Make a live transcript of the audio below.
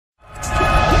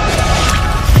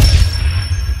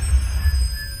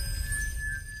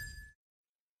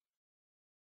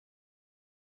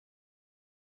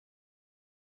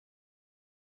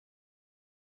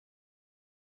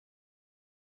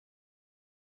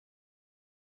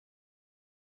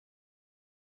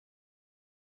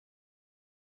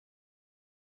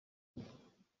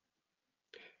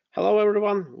Hello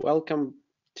everyone, welcome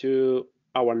to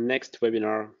our next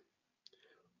webinar.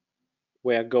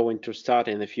 We are going to start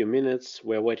in a few minutes.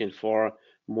 We're waiting for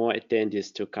more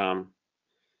attendees to come.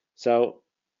 So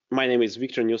my name is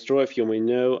Victor Neustroev. You may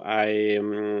know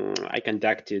I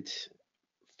conducted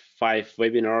 5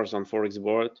 webinars on Forex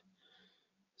board.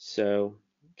 So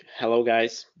hello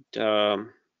guys,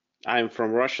 I'm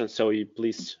from Russia, so you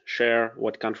please share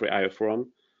what country are you from.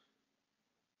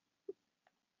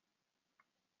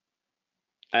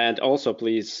 And also,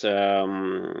 please tell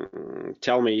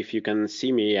me if you can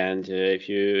see me and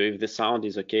if the sound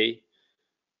is okay.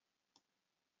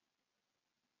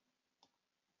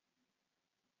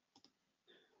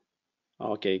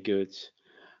 Okay, good.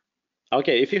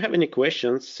 Okay, if you have any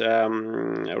questions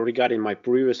regarding my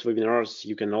previous webinars,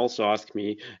 you can also ask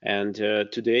me. And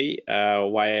today,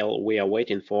 while we are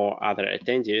waiting for other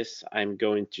attendees, I'm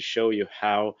going to show you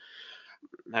how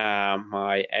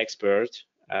my expert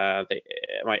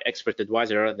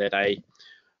advisor that I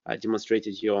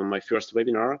demonstrated you on my first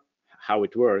webinar, how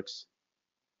it works.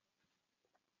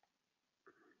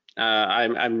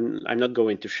 I'm not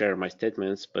going to share my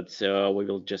statements, but we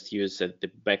will just use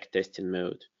the back testing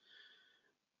mode.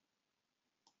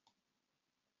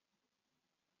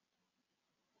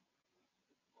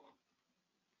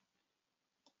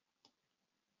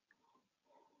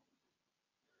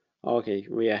 Okay,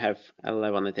 we have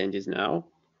 11 attendees now.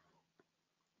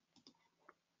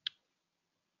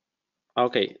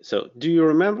 Okay, so do you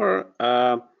remember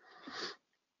on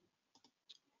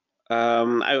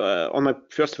my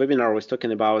first webinar I was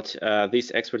talking about this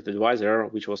expert advisor,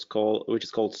 which is called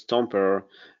Stomper,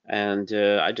 and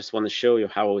I just want to show you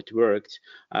how it worked.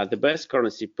 The best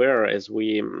currency pair, as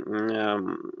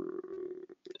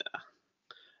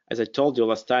I told you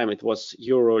last time, it was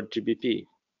Euro GBP.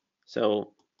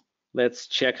 So let's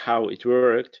check how it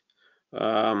worked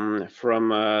from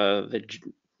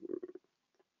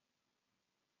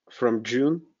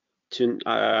June to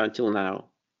until now.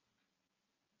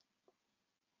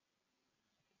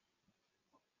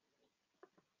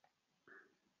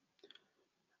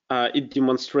 It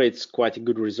demonstrates quite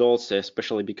good results,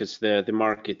 especially because the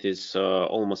market is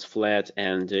almost flat,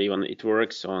 and even it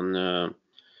works on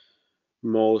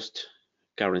most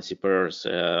currency pairs.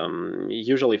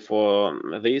 Usually for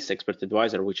this expert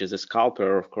advisor, which is a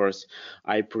scalper, of course,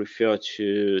 I prefer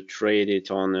to trade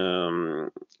it on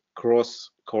cross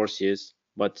courses.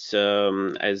 But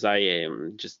as I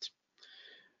just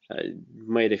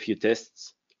made a few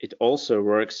tests, it also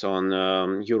works on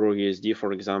Euro USD,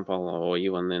 for example, or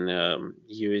even in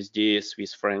USD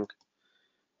Swiss franc.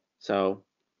 So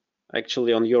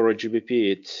actually on Euro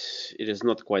GBP, it is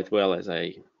not quite well as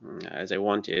I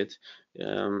wanted.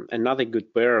 Another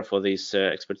good pair for this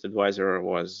expert advisor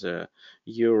was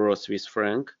Euro Swiss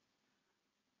franc.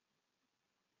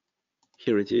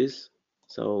 Here it is.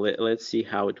 So let's see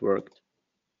how it worked.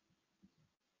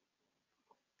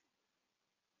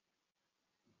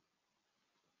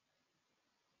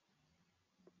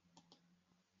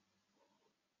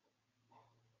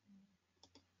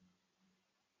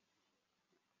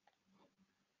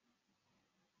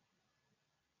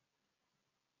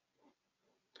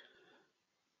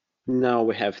 Now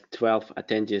we have 12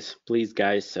 attendees. Please,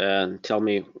 guys, tell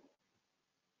me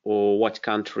what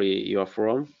country you are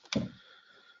from.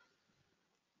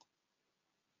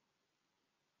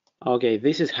 Okay,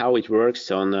 this is how it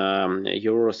works on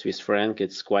Euro Swiss franc.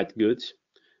 It's quite good,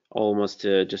 almost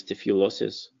just a few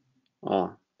losses.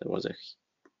 Oh, there was a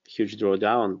huge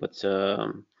drawdown, but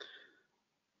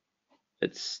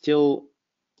it's still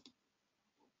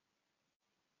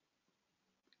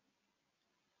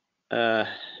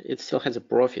it still has a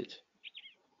profit.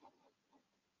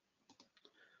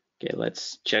 Okay,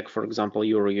 let's check, for example,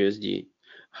 Euro USD.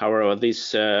 However,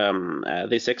 this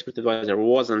expert advisor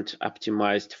wasn't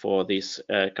optimized for this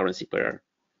currency pair.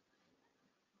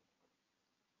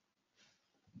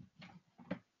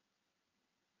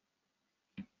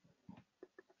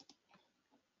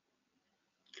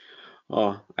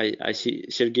 Oh, I see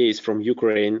Sergey is from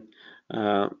Ukraine.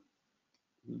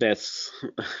 That's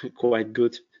quite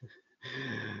good.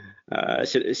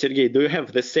 Sergey, do you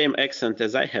have the same accent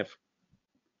as I have?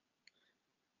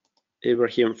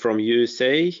 Ibrahim from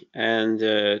USA and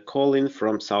Colin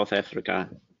from South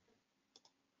Africa.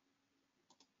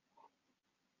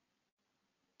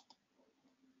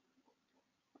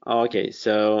 Okay,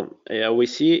 so we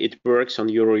see it works on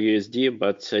Euro USD,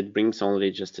 but it brings only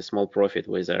just a small profit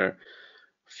with a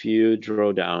few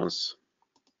drawdowns.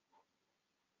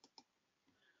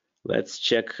 Let's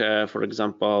check, for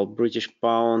example, British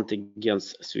pound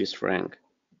against Swiss franc.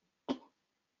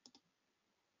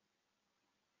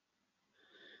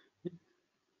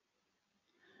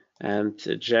 And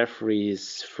Jeffrey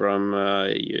is from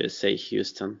USA,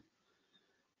 Houston.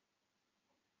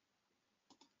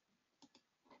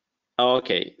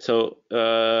 Okay, so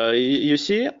you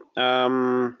see,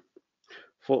 for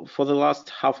the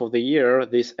last half of the year,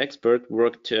 this expert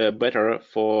worked better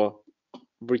for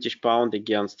British pound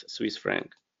against Swiss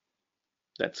franc.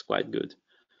 That's quite good.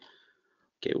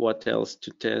 Okay, what else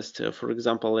to test? For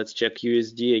example, let's check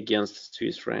USD against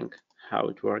Swiss franc, how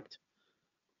it worked.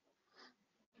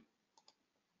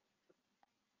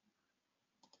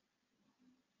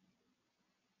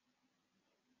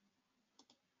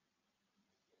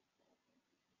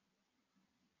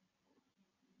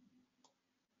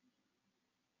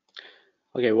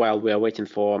 Okay, while we are waiting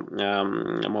for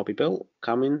more people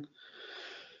coming,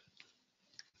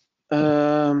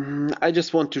 I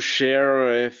just want to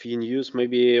share a few news.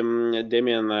 Maybe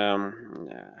Damien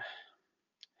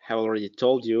have already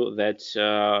told you that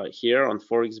here on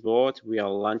Forex board we are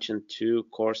launching two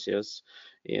courses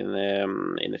in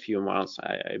a few months.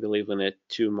 I believe in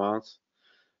 2 months.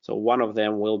 So one of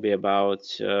them will be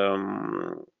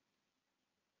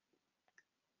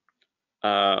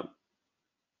uh,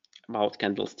 about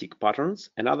candlestick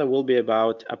patterns. Another will be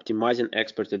about optimizing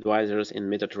expert advisors in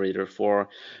MetaTrader 4,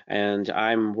 and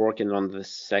I'm working on the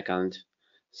second.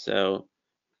 So,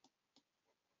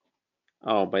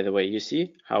 oh, by the way, you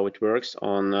see how it works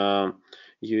on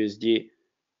USD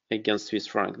against Swiss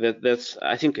franc. That's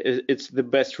I think it's the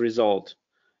best result.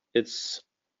 It's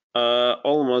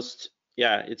almost,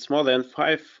 yeah, it's more than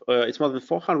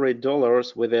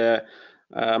 $400 with a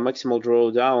maximal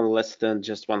drawdown less than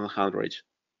just 100.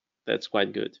 That's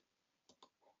quite good.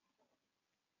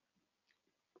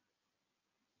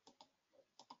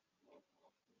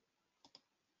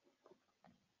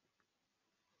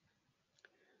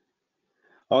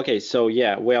 Okay, so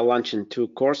yeah, we are launching two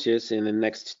courses in the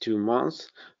next 2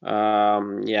 months.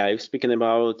 Yeah, I'm speaking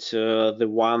about the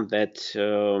one that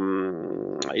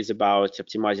is about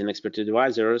optimizing expert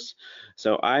advisors.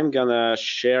 So I'm gonna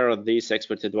share this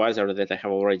expert advisor that I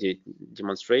have already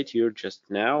demonstrated you just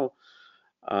now.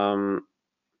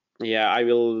 Yeah, I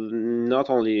will not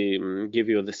only give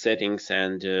you the settings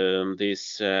and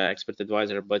this expert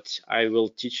advisor, but I will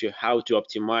teach you how to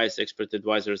optimize expert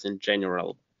advisors in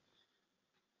general.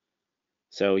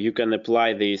 So you can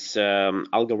apply this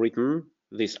algorithm,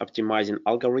 this optimizing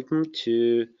algorithm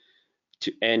to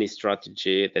any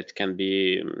strategy that can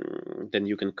be, then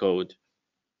you can code.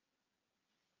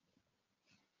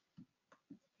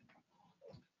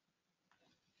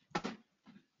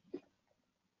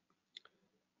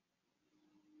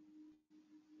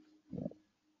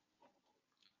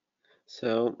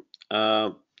 So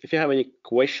if you have any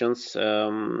questions,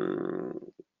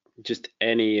 just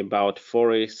any about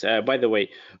Forex. By the way,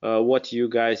 what you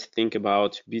guys think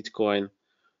about Bitcoin?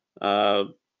 Uh,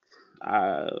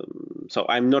 so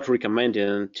I'm not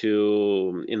recommending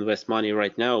to invest money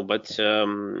right now, but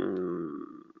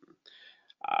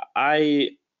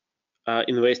I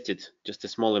invested just a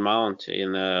small amount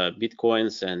in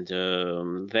Bitcoins, and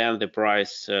then the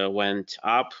price went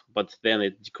up, but then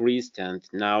it decreased, and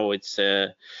now it's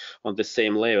on the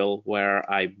same level where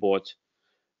I bought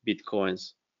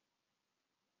Bitcoins.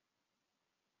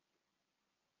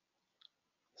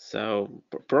 So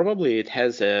probably it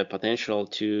has a potential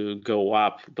to go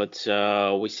up, but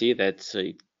we see that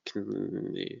it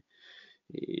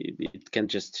can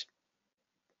just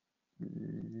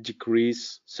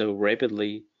decrease so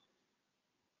rapidly,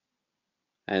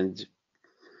 and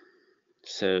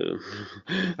so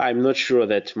I'm not sure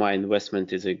that my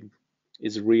investment is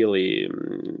really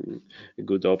a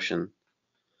good option.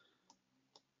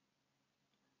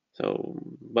 So,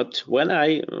 but when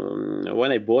I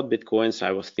bought Bitcoins,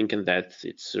 I was thinking that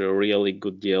it's a really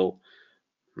good deal.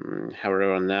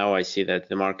 However, now I see that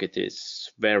the market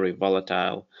is very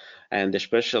volatile, and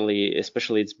especially it's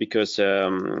because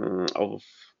of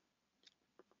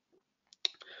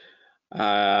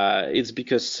it's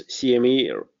because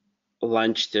CME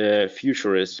launched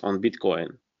futures on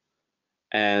Bitcoin,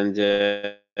 and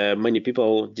many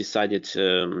people decided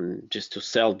just to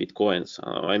sell Bitcoins.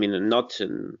 I mean, not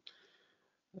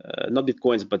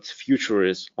Bitcoins, but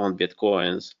futures on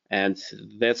Bitcoins, and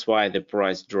that's why the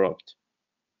price dropped.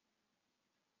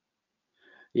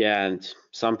 Yeah, and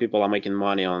some people are making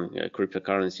money on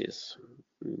cryptocurrencies.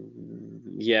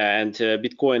 Yeah, and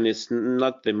Bitcoin is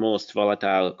not the most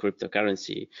volatile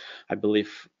cryptocurrency. I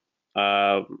believe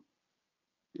uh,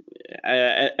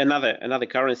 another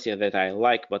currency that I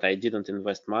like, but I didn't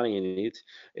invest money in it.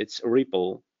 It's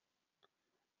Ripple.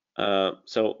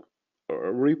 So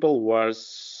Ripple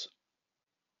was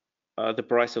the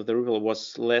price of the Ripple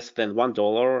was less than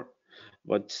 $1,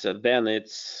 but then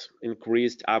it's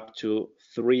increased up to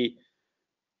 $3,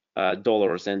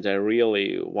 and I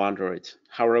really wonder it.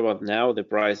 However, now the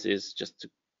price is just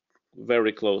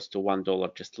very close to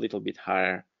 $1, just a little bit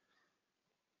higher.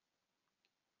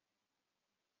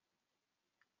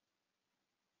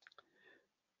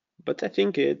 But I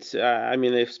think it's, I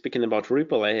mean, if speaking about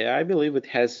Ripple, I believe it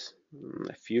has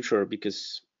a future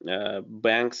because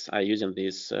banks are using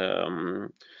this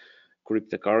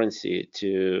cryptocurrency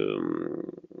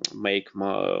to make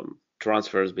more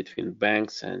transfers between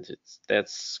banks, and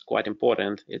that's quite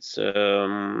important. It's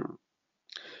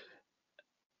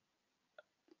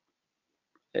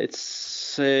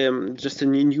just a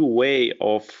new way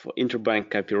of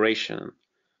interbank cooperation.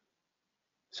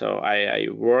 So I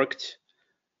worked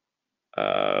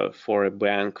for a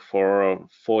bank for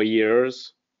 4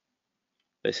 years.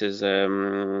 This is a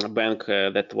bank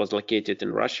that was located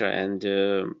in Russia, and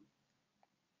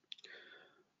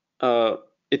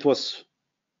it was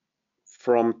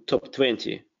from top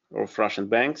 20 of Russian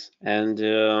banks, and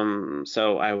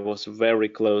so I was very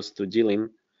close to dealing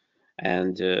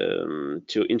and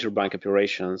to interbank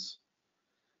operations.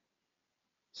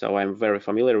 So I'm very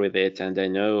familiar with it, and I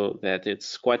know that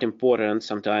it's quite important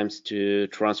sometimes to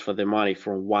transfer the money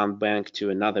from one bank to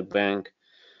another bank,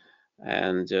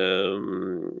 and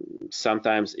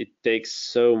sometimes it takes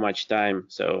so much time.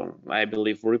 So I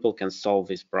believe Ripple can solve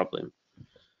this problem.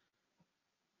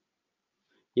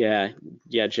 Yeah,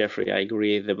 Jeffrey, I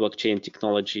agree. The blockchain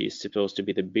technology is supposed to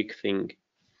be the big thing.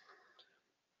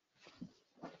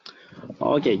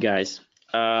 Okay, guys.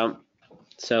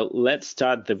 So let's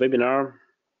start the webinar.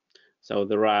 So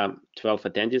there are 12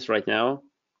 attendees right now.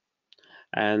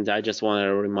 And I just want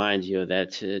to remind you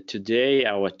that today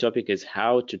our topic is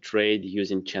how to trade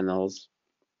using channels.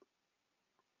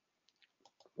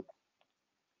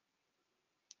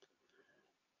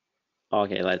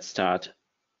 Okay, let's start.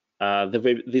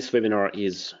 This webinar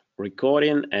is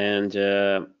recording, and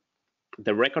the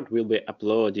record will be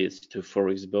uploaded to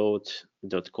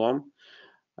forexboat.com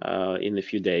in a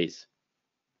few days.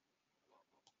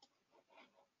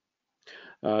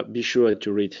 Be sure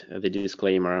to read the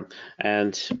disclaimer.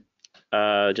 And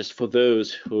just for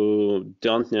those who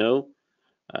don't know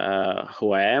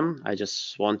who I am, I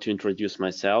just want to introduce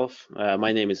myself.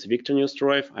 My name is Viktor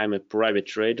Neustroyev. I'm a private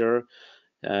trader,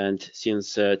 and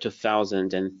since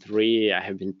 2003, I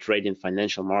have been trading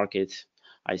financial markets.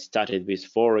 I started with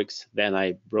Forex, then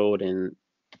I broadened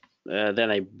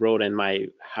my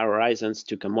horizons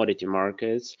to commodity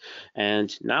markets,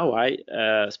 and now I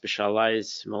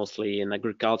specialize mostly in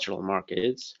agricultural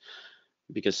markets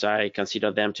because I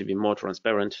consider them to be more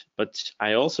transparent. But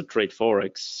I also trade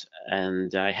Forex,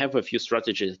 and I have a few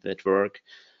strategies that work,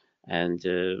 and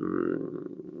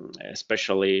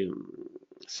especially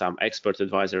some expert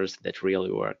advisors that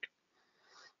really work.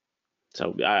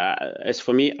 So as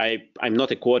for me, I'm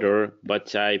not a coder,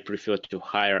 but I prefer to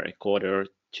hire a coder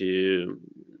to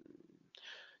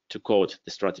code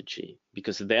the strategy,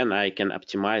 because then I can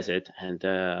optimize it, and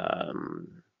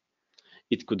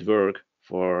it could work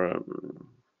for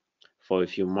a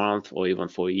few months or even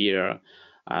for a year.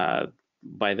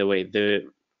 By the way,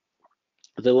 the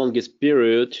longest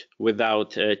period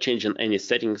without changing any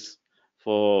settings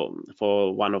for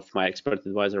one of my expert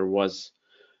advisor was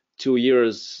 2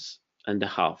 years and a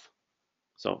half.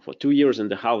 So for 2 years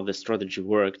and a half, the strategy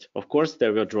worked. Of course,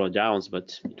 there were drawdowns,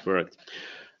 but it worked.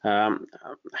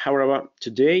 However,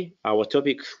 today our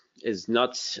topic is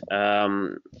not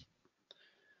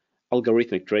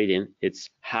algorithmic trading. It's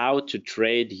how to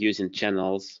trade using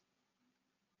channels.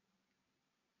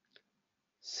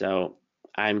 So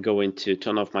I'm going to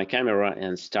turn off my camera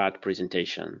and start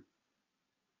presentation.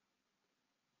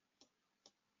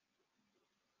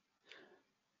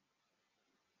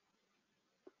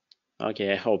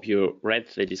 Okay, I hope you read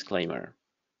the disclaimer.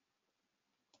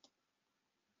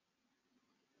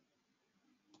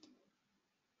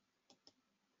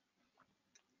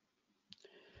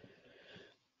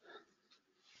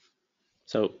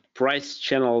 So price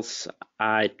channels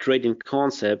are a trading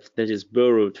concept that is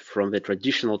borrowed from the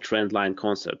traditional trend line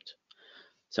concept.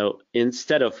 So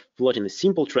instead of plotting a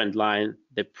simple trend line,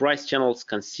 the price channels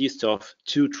consist of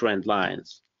two trend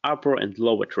lines, upper and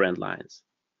lower trend lines.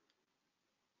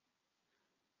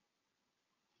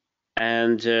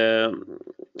 And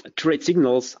trade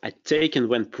signals are taken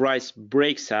when price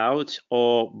breaks out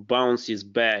or bounces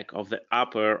back of the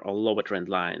upper or lower trend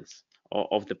lines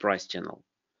of the price channel.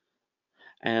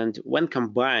 And when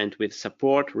combined with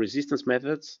support resistance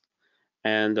methods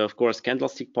and of course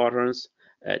candlestick patterns,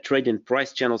 trading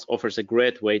price channels offers a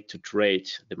great way to trade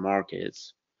the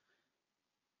markets.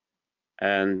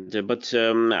 And but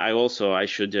I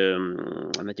should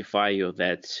notify you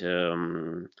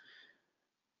that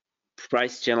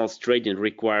price channels trading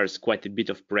requires quite a bit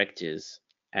of practice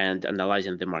and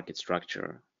analyzing the market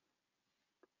structure.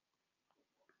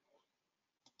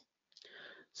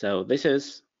 So this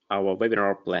is our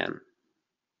webinar plan.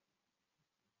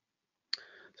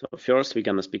 So first, we're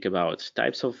gonna speak about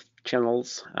types of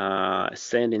channels,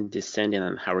 ascending, descending,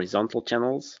 and horizontal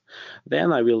channels.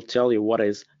 Then I will tell you what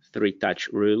is three-touch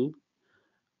rule,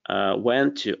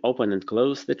 when to open and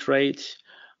close the trade,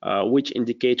 which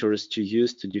indicators to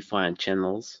use to define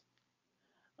channels,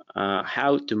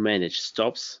 how to manage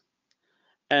stops,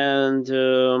 and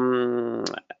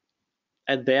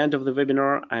at the end of the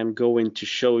webinar, I'm going to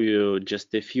show you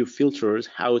just a few filters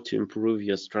how to improve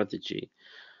your strategy.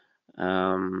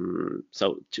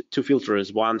 So two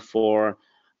filters, one for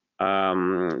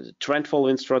trend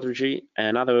following strategy,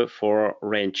 another for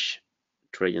range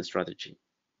trading strategy.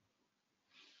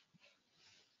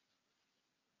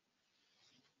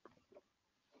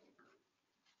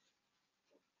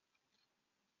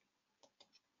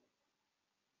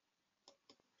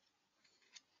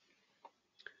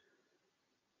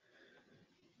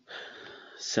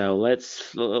 So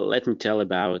let me tell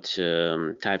about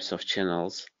types of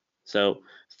channels. So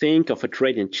think of a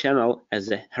trading channel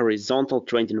as a horizontal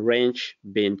trading range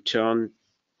being turned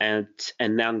at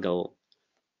an angle.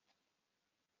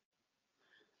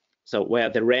 So where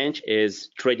the range is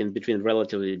trading between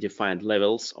relatively defined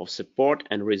levels of support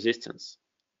and resistance.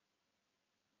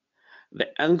 The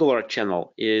angular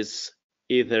channel is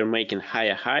either making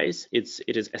higher highs, it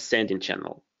is ascending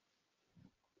channel,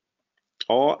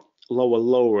 or lower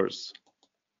lowers,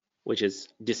 which is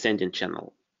descending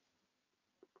channel.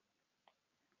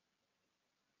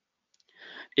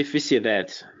 If we see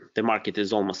that the market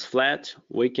is almost flat,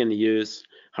 we can use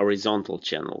horizontal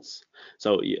channels.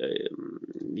 So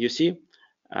you see,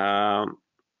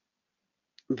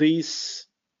 these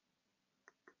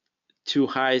two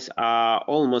highs are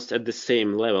almost at the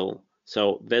same level.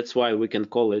 So that's why we can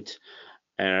call it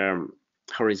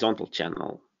horizontal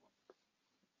channel.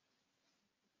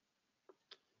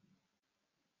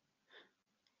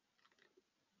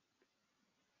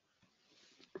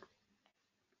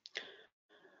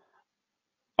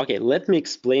 Okay, let me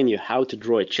explain you how to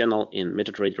draw a channel in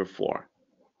MetaTrader 4.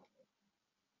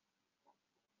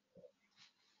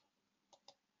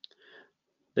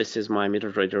 This is my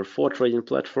MetaTrader 4 trading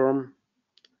platform.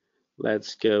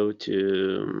 Let's go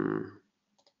to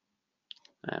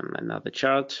another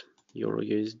chart, Euro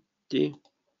USD.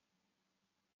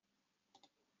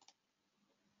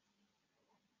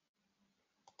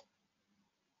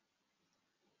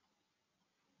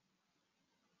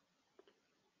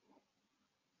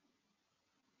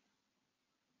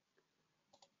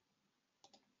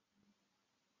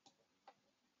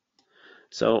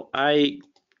 So I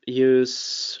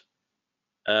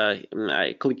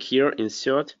click here,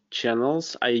 insert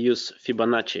channels. I use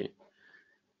Fibonacci.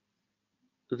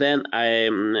 Then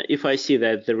if I see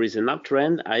that there is an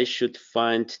uptrend, I should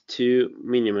find two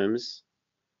minimums.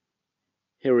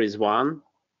 Here is one,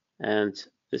 and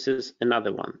this is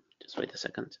another one. Just wait a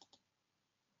second.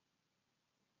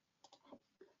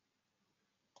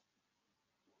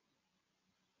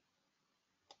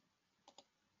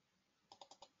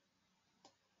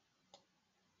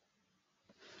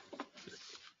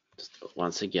 Just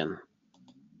once again.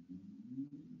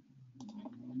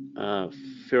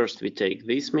 First we take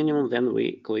this minimum, then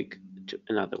we click to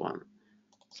another one.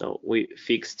 So we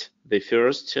fixed the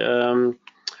first, the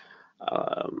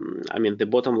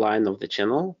bottom line of the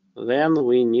channel. Then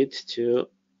we need to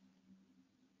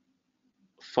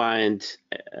find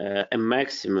a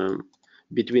maximum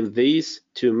between these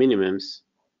two minimums,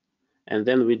 and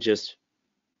then we just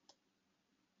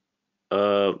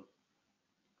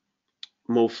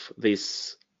move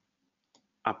this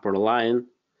upper line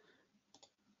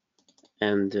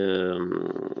and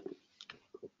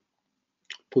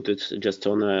put it just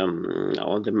on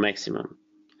the maximum.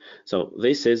 So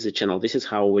this is the channel. This is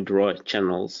how we draw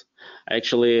channels.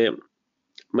 Actually,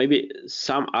 maybe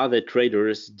some other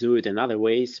traders do it in other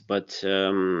ways, but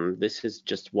this is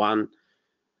just one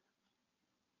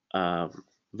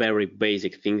very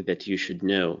basic thing that you should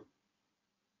know.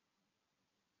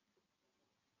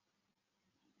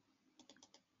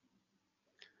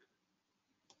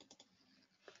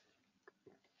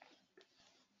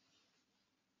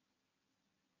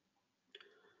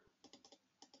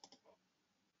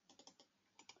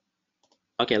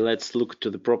 Okay, let's look to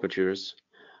the properties.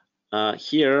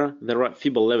 Here there are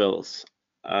Fibonacci levels.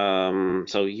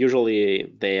 So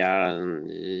usually they are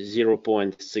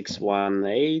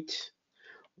 0.618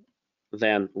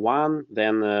 then 1,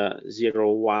 then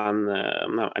 0, 1,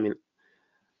 no, I mean,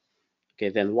 okay,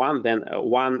 then 1, then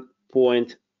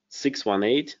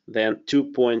 1.618, then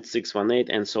 2.618,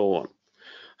 and so on.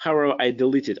 However, I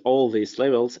deleted all these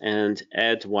levels and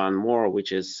add one more,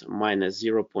 which is minus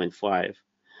 0.5,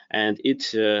 and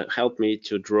it helped me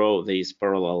to draw this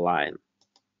parallel line.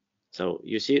 So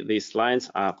you see, these lines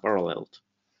are paralleled.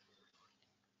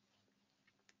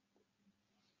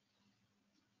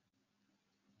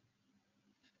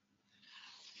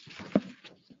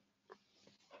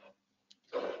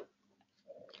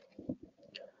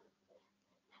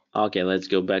 Okay, let's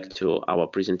go back to our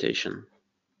presentation.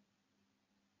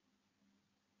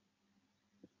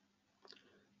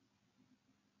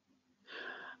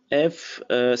 If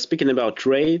speaking about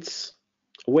trades,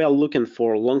 we are looking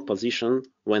for long position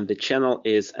when the channel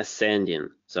is ascending.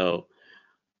 So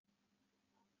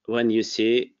when you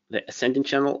see the ascending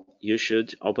channel, you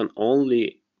should open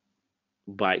only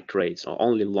buy trades or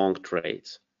only long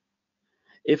trades.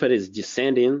 If it is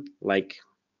descending, like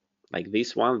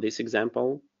this one, this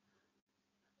example,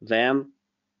 then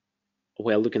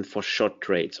we're looking for short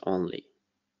trades only.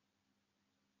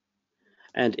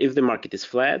 And if the market is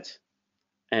flat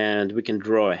and we can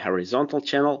draw a horizontal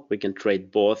channel, we can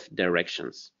trade both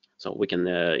directions. So we can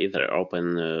either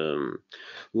open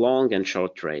long and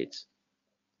short trades.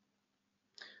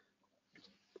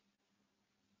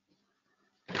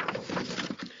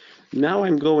 Now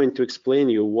I'm going to explain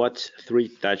you what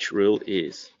three-touch rule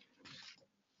is.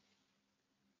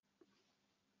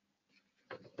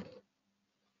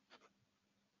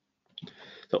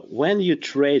 So when you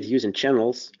trade using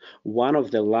channels, one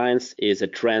of the lines is a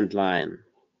trend line.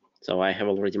 So I have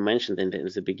already mentioned in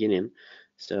the beginning.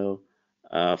 So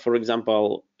for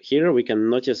example, here we can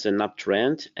notice an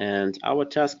uptrend, and our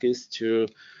task is to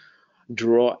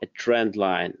draw a trend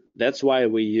line. That's why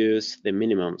we use the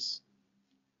minimums.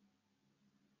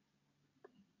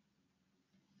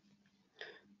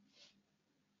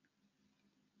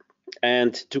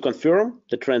 And to confirm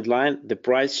the trend line, the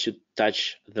price should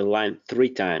touch the line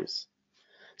 3 times.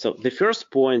 So the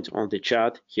first point on the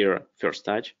chart here, first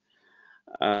touch,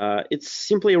 it's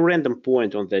simply a random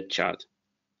point on that chart,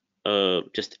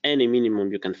 just any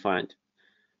minimum you can find.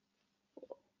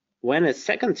 When a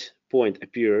second point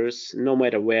appears, no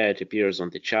matter where it appears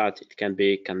on the chart, it can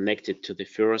be connected to the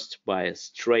first by a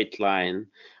straight line,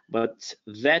 but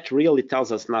that really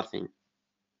tells us nothing.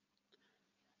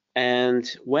 And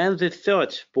when the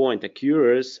third point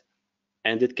occurs,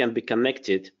 and it can be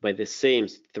connected by the same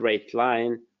straight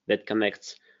line that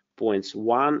connects points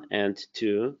 1 and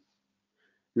 2,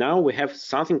 now we have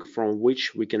something from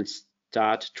which we can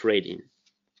start trading.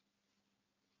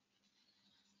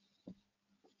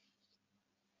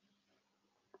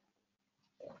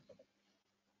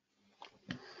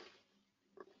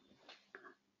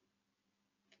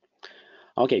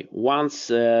 Okay, once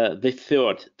the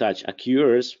third touch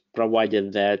occurs,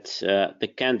 provided that the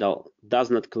candle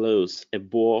does not close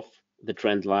above the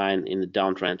trend line in the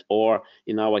downtrend, or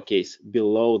in our case,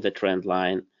 below the trend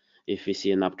line if we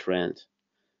see an uptrend.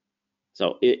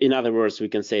 So in other words, we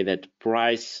can say that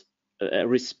price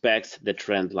respects the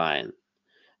trend line.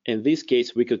 In this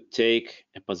case, we could take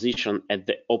a position at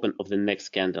the open of the next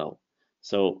candle.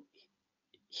 So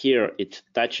here it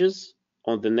touches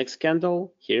on the next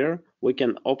candle. Here we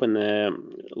can open a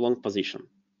long position.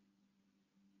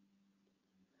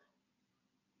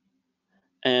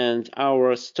 And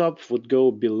our stop would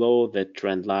go below the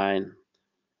trend line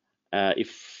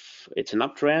if it's an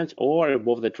uptrend, or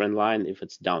above the trend line if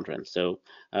it's downtrend. So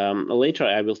later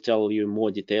I will tell you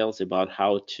more details about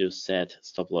how to set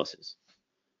stop losses.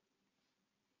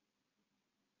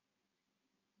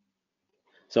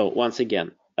 So once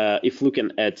again, if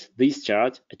looking at this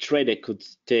chart, a trader could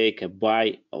take a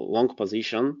buy a long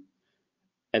position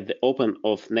at the open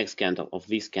of next candle, of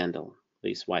this candle,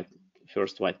 this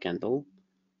first white candle.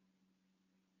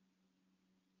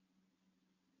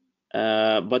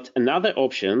 But another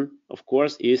option, of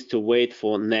course, is to wait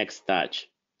for next touch.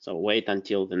 So wait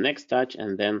until the next touch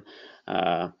and then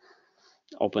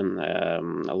open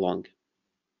a long.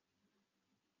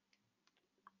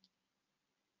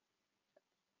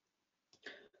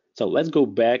 So let's go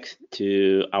back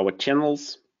to our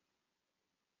channels.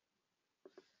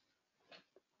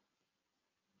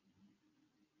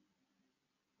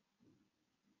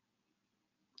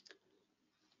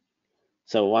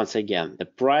 So once again, the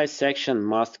price section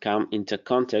must come into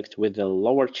contact with the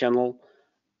lower channel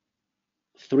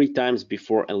 3 times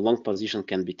before a long position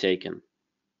can be taken.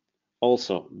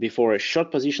 Also, before a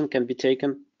short position can be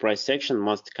taken, price action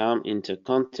must come into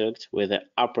contact with the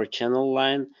upper channel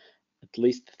line at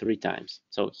least 3 times.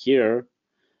 So here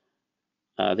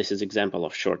This is example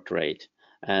of short trade.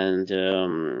 And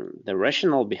the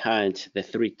rationale behind the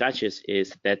 3 touches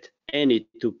is that any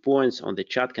 2 points on the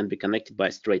chart can be connected by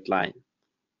a straight line.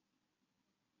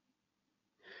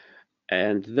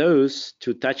 And those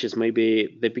 2 touches may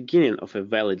be the beginning of a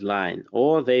valid line,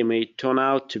 or they may turn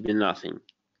out to be nothing.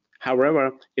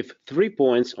 However, if 3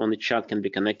 points on the chart can be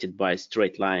connected by a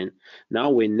straight line, now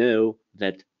we know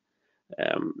that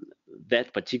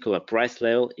that particular price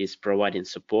level is providing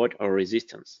support or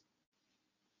resistance.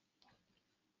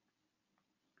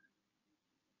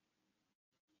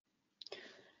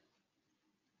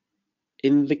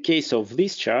 In the case of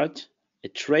this chart, a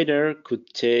trader could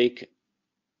take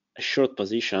a short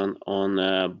position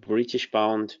on British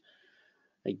pound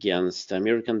against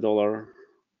American dollar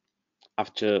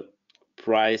after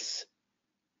price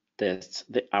tests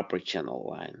the upper channel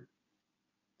line.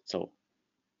 So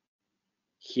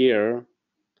here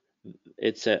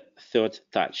it's a 3rd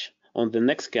touch. On the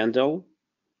next candle,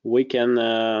 we can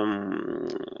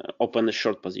open a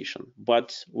short position,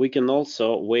 but we can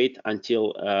also wait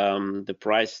until the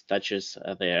price touches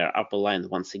their upper line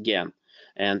once again,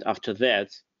 and after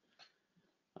that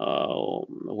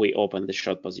we open the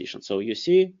short position. So you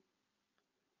see,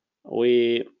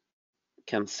 we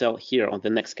can sell here on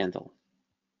the next candle.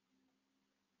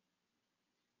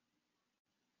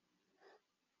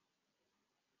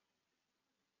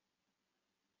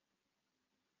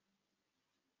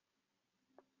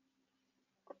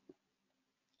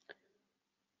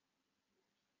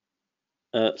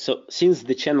 So since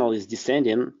the channel is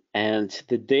descending and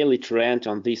the daily trend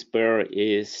on this pair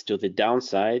is to the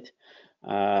downside,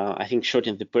 I think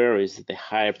shorting the pair is the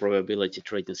higher probability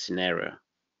trading scenario.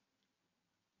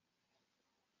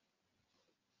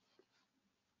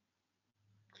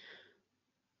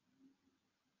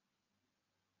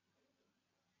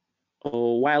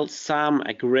 While some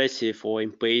aggressive or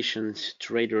impatient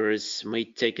traders may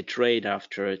take a trade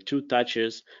after 2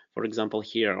 touches, for example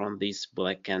here on this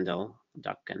black candle,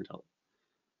 dark candle,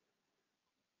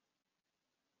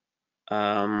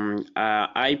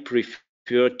 I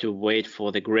prefer to wait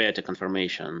for the greater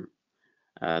confirmation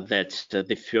that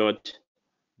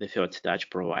the third touch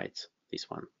provides, this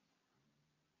one.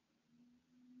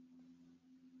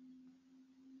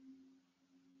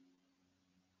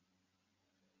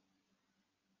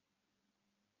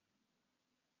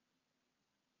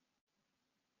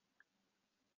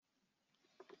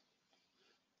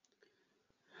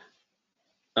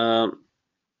 Um,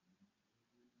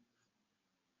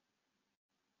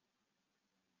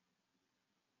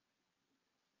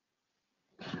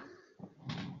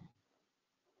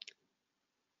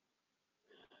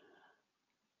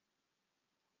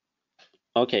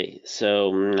 Okay,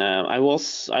 so I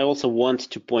also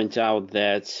want to point out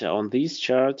that on this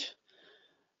chart,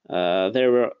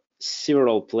 there were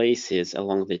several places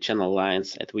along the channel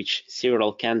lines at which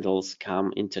several candles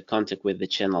come into contact with the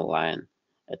channel line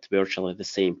at virtually the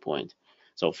same point.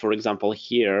 So, for example,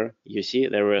 here you see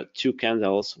there were 2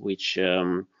 candles which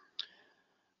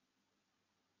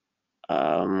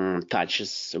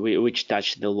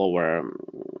touch the lower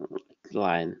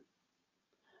line.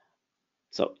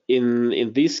 So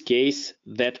in this case,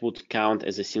 that would count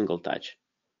as a single touch.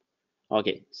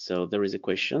 Okay, so there is a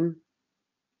question.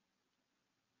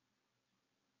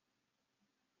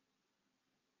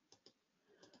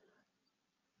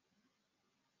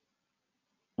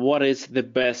 What is the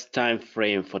best time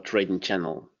frame for trading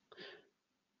channel?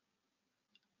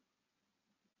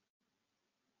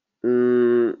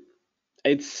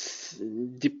 It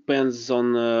depends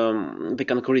on the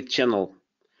concrete channel.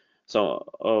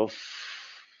 So,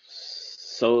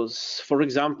 for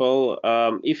example,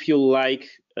 if you like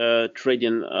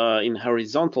trading in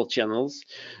horizontal channels,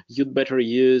 you'd better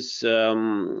use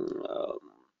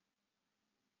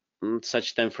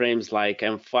such time frames like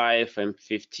M5,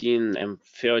 M15,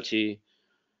 M30.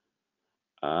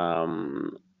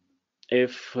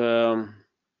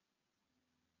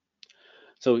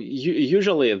 So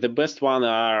usually the best one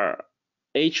are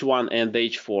H1 and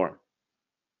H4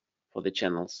 for the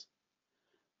channels.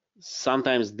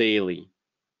 Sometimes daily.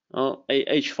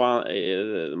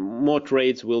 H1, more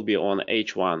trades will be on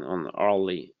H1 on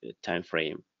early time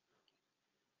frame.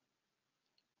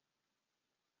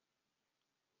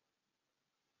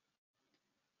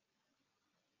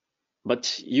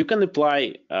 But you can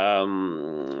apply,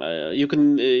 you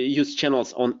can use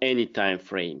channels on any time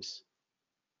frames.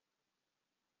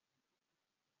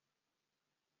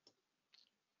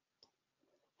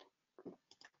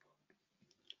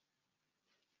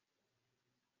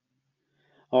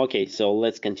 Okay, so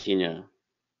let's continue.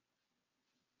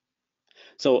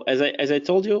 So as I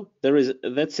told you,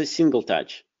 that's a single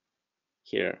touch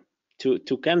here,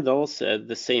 two candles at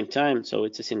the same time, so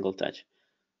it's a single touch.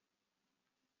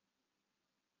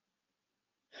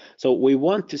 So we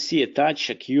want to see a touch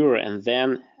occur and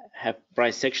then have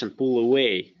price action pull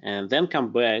away and then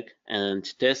come back and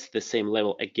test the same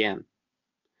level again.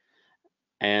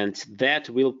 And that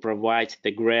will provide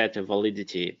the greater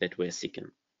validity that we're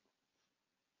seeking.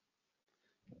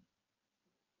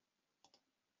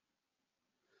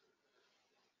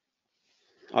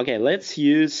 Okay, let's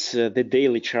use the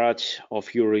daily chart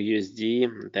of Euro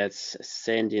USD. That's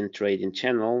ascending trading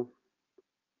channel.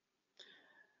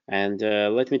 And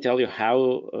let me tell you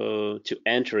how to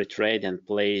enter a trade and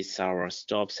place our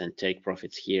stops and take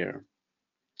profits here.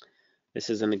 This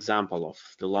is an example of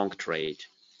the long trade.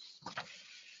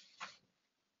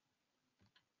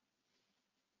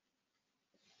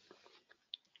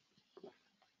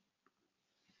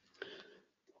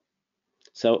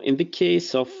 So in the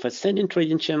case of ascending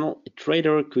trading channel, a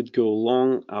trader could go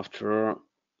long after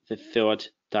the third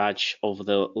touch of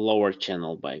the lower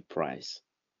channel by price.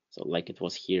 So like it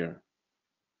was here.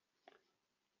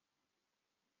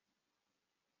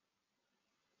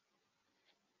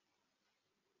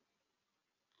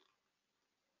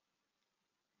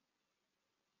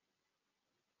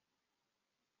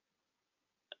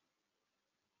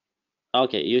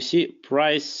 Okay, you see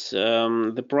price,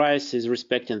 the price is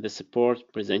respecting the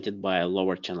support presented by a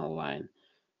lower channel line.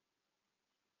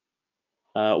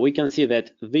 We can see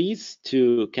that these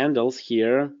two candles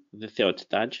here, the third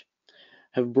touch,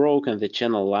 have broken the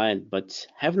channel line but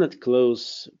have not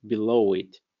closed below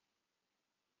it.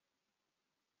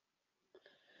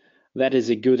 That is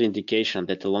a good indication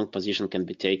that a long position can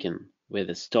be taken with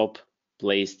a stop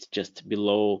placed just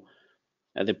below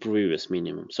the previous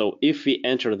minimum. So if we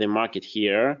enter the market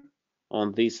here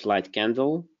on this light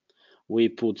candle, we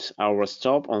put our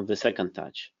stop on the second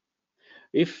touch.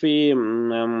 If we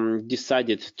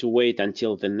decided to wait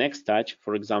until the next touch,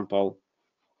 for example,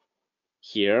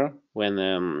 here, when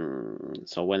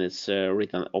it's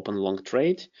written open long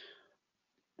trade,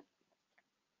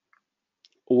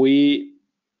 we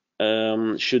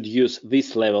should use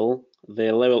this level,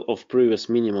 the level of previous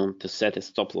minimum, to set a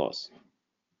stop loss.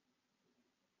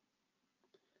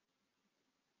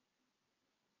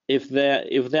 If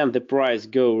then the price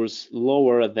goes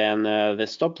lower than the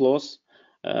stop loss,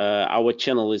 our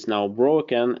channel is now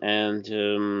broken, and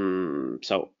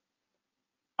so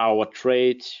our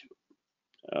trade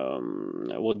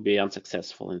would be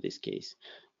unsuccessful in this case.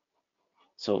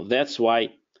 So that's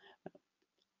why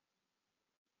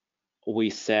we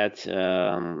set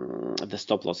the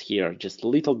stop loss here just a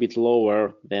little bit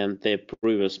lower than the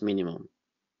previous minimum.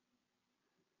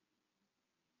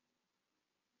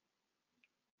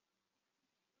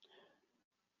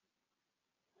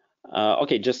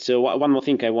 Okay, just one more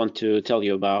thing I want to tell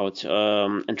you about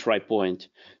entry point.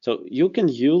 So you can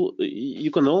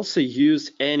also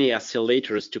use any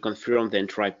oscillators to confirm the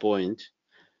entry point.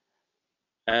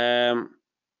 As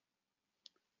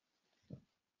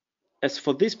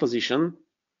for this position,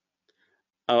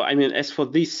 as for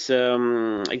this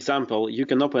example, you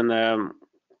can open a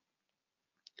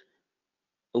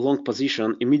long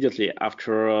position immediately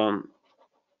after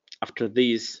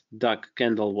this dark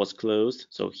candle was closed.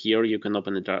 So here you can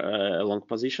open a long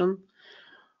position,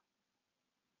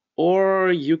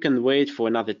 or you can wait for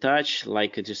another touch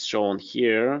like it is shown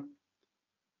here.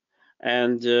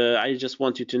 And I just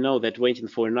want you to know that waiting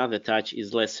for another touch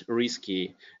is less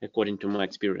risky according to my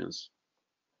experience.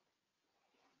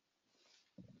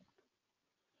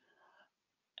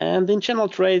 And in channel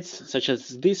trades such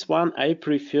as this one, I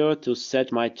prefer to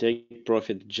set my take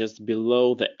profit just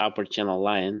below the upper channel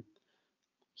line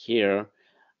here.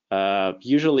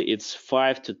 Usually it's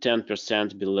 5 to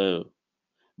 10% below,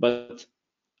 but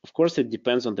of course it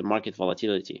depends on the market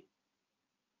volatility.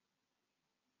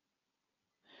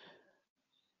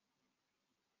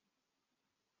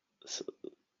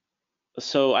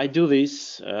 So I do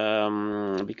this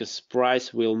because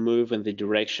price will move in the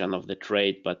direction of the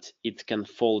trade, but it can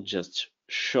fall just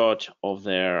short of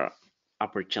their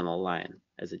upper channel line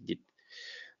as it did.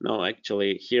 No,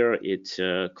 actually here it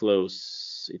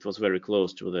was very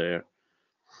close to the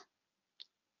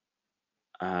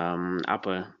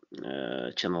upper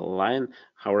channel line.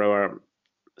 However,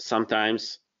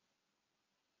 sometimes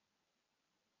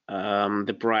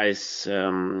the price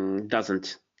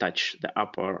doesn't touch the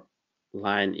upper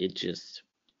line, it just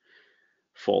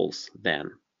falls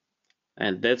then.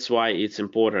 And that's why it's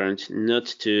important not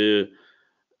to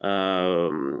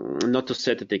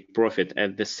set a take profit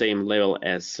at the same level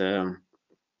as the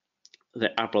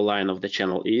upper line of the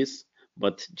channel is,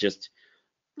 but just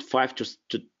 5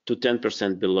 to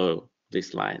 10% below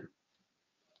this line.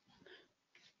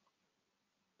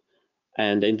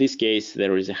 And in this case,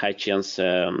 there is a high chance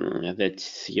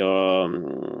that your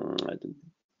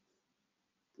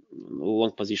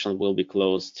long position will be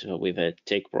closed with a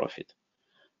take profit.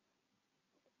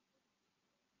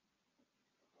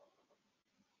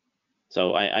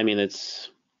 So I mean, there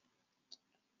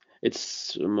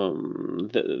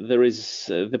is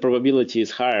the probability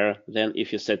is higher than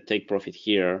if you set take profit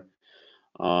here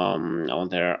on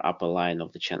the upper line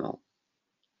of the channel.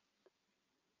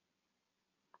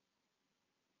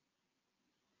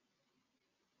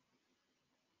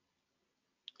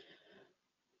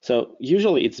 So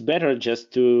usually it's better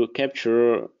just to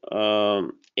capture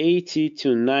 80 to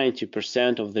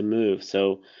 90% of the move.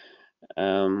 So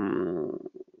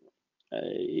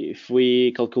if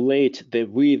we calculate the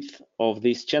width of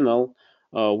this channel,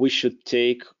 we should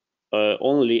take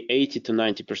only 80 to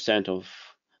 90% of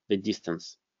the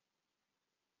distance.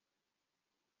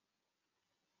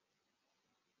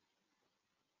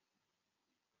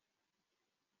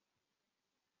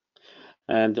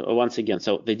 And once again,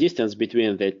 so the distance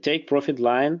between the take profit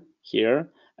line here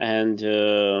and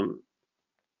the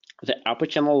upper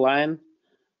channel line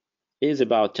is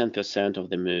about 10% of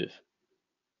the move.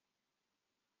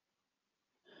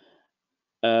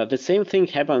 The same thing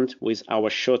happened with our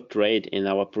short trade in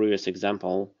our previous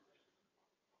example.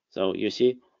 So you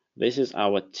see, this is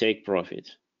our take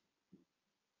profit.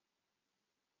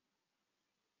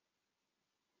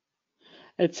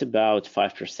 It's about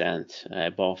 5%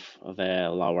 above the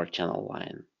lower channel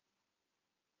line.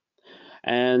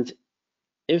 And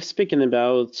if speaking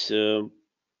about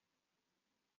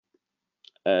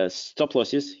stop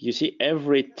losses, you see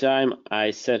every time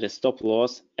I set a stop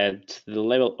loss at the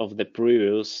level of the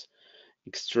previous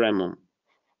extremum.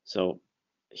 So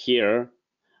here,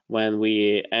 when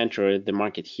we entered the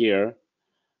market here,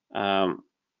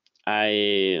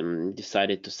 I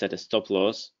decided to set a stop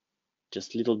loss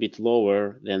just a little bit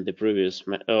lower than the previous,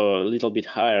 a little bit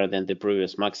higher than the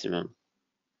previous maximum.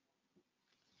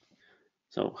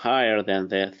 So higher than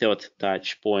the third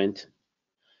touch point.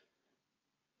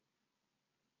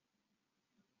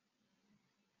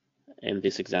 In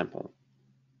this example.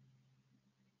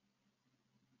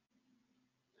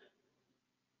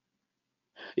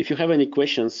 If you have any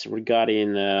questions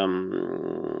regarding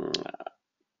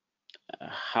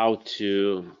how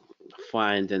to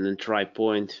find an entry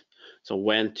point, so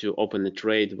when to open a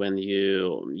trade, when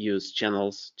you use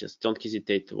channels, just don't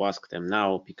hesitate to ask them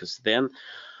now, because then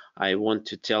I want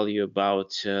to tell you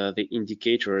about the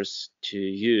indicators to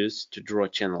use to draw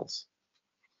channels.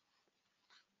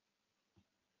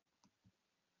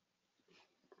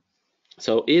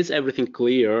 So is everything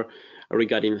clear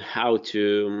regarding how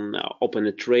to open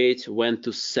a trade, when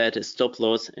to set a stop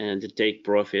loss and take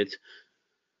profit?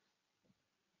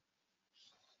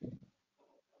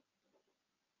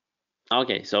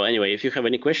 Okay, so anyway, if you have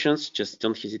any questions, just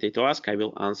don't hesitate to ask, I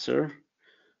will answer.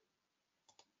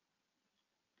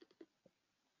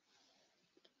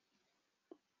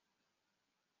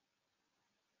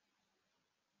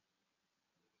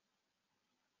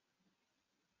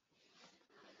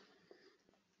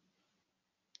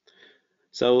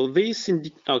 So this,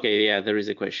 okay, yeah, there is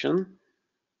a question.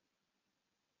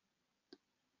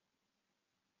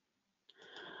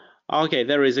 Okay,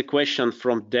 there is a question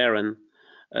from Darren.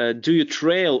 Do you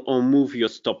trail or move your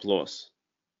stop loss?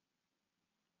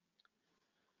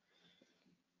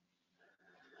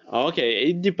 Okay,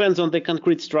 it depends on the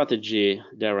concrete strategy,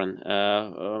 Darren.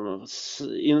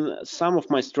 In some of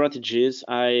my strategies,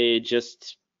 I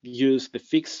just use the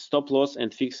fixed stop loss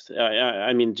and fixed,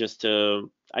 I mean, just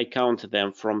I count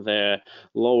them from the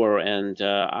lower and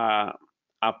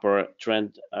upper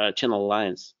trend channel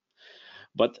lines.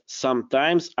 But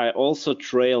sometimes I also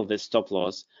trail the stop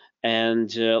loss.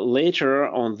 And later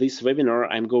on this webinar,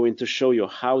 I'm going to show you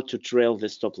how to trail the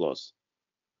stop loss.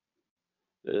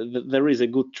 There is a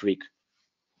good trick.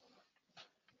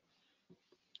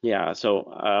 Yeah,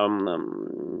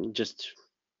 so just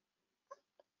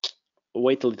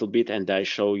wait a little bit and I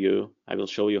will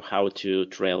show you how to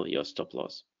trail your stop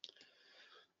loss.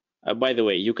 By the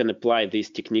way, you can apply this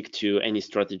technique to any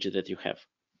strategy that you have.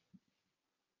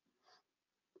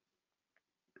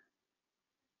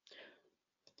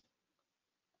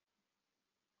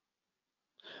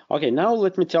 Okay, now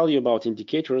let me tell you about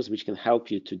indicators which can help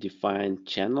you to define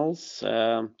channels.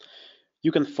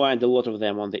 You can find a lot of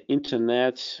them on the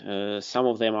internet. Some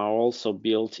of them are also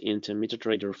built into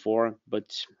MetaTrader 4,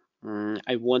 but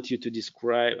I want to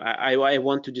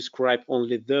describe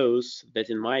only those that,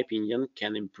 in my opinion,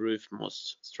 can improve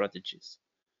most strategies.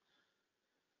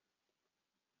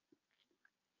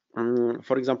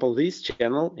 For example, this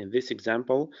channel in this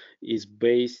example is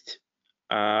based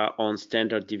on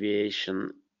standard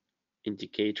deviation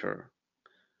indicator.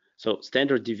 So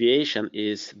standard deviation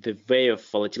is the way of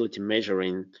volatility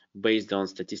measuring based on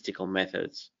statistical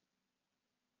methods.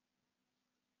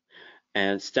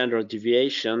 And standard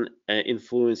deviation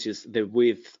influences the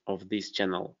width of this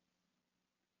channel.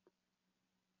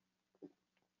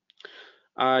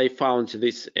 I found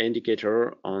this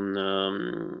indicator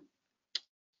on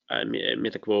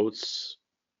MetaQuote's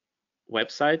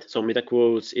website. So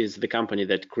MetaQuotes is the company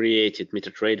that created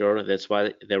MetaTrader. That's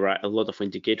why there are a lot of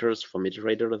indicators for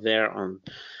MetaTrader there on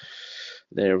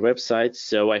their website.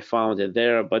 So I found it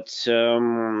there. But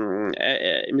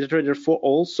MetaTrader 4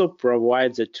 also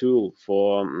provides a tool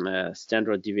for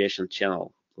standard deviation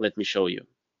channel. Let me show you.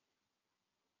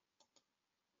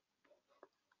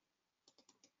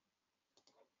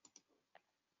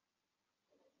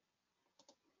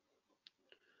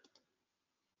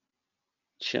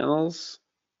 Channels,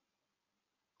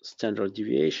 standard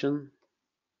deviation,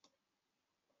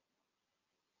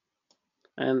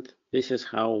 and this is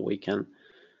how we can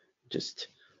just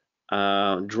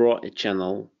draw a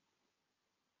channel.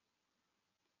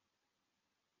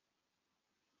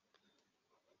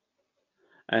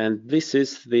 And this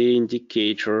is the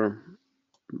indicator.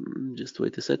 Just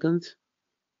wait a second.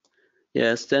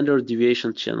 Yeah, standard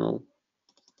deviation channel.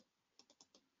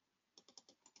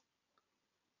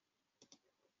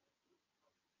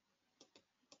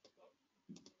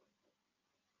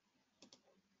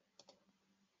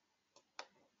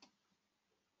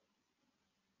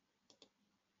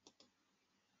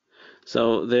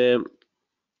 So the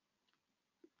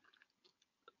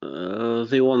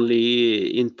only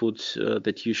input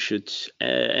that you should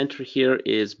enter here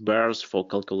is bars for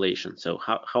calculation. So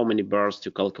how many bars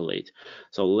to calculate?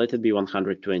 So let it be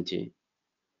 120.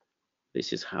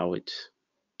 This is how it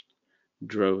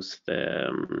draws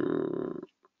the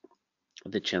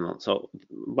channel. So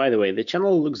by the way, the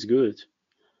channel looks good.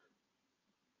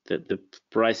 The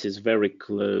price is very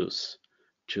close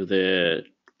to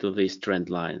these trend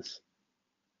lines.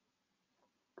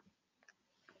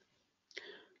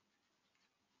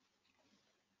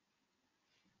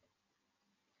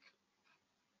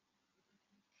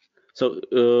 So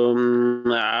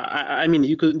I mean,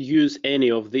 you could use any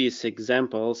of these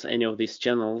examples, any of these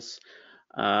channels.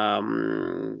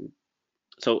 So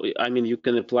I mean, you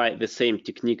can apply the same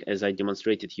technique as I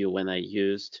demonstrated you when I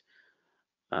used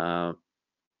my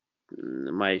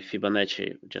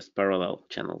Fibonacci, just parallel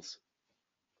channels.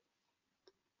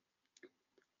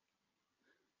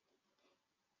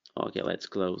 Okay, let's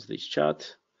close this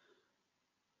chart.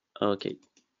 Okay.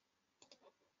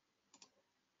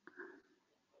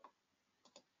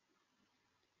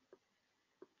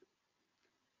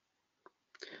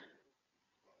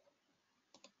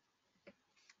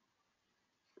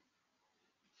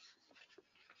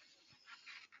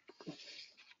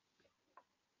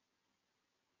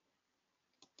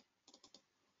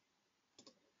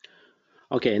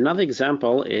 Okay, another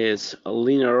example is a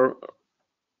linear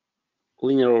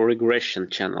regression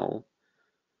channel.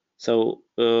 So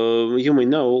you may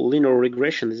know linear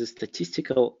regression is a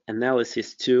statistical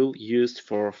analysis tool used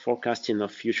for forecasting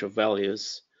of future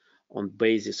values on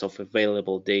basis of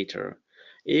available data.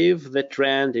 If the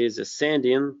trend is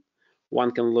ascending,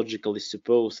 one can logically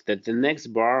suppose that the next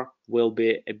bar will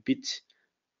be a bit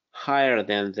higher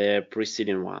than the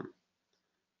preceding one.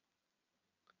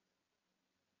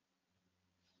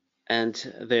 And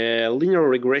the linear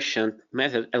regression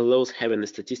method allows having a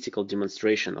statistical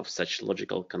demonstration of such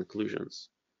logical conclusions.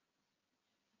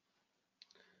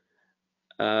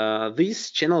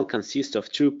 This channel consists of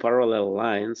two parallel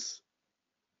lines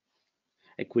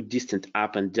equidistant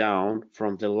up and down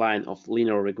from the line of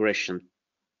linear regression.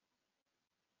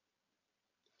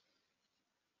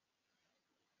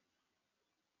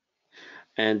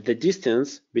 And the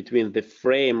distance between the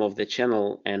frame of the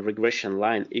channel and regression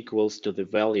line equals to the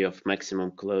value of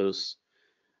maximum close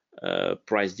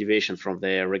price deviation from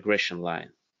the regression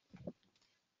line.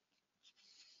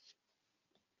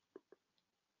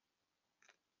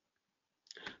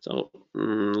 So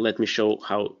let me show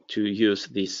how to use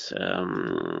this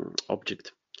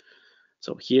object.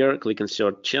 So here, click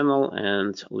Insert Channel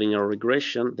and Linear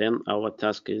Regression. Then our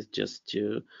task is just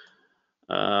to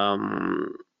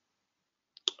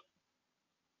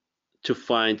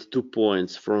find 2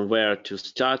 points from where to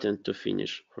start and to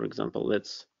finish. For example,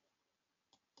 let's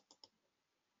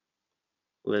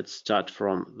start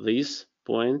from this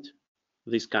point,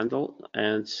 this candle,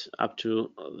 and up to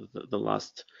the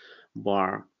last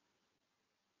bar.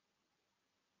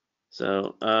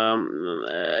 So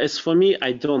as for me,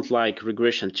 I don't like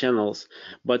regression channels,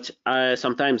 but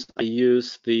sometimes I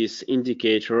use this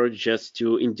indicator just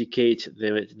to indicate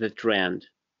the trend.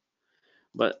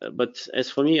 But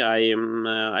as for me,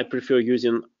 I prefer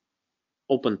using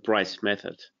open price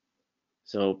method.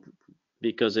 So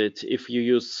because if you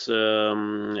use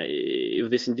if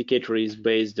this indicator is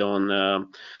based on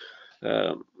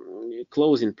uh,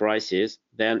 closing prices,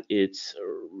 then it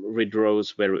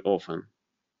redraws very often.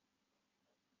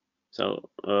 So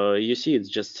you see, it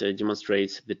just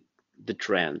demonstrates the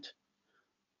trend.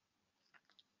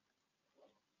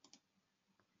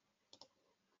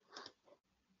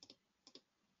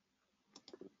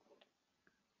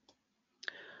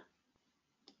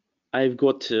 I've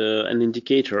got an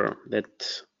indicator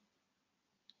that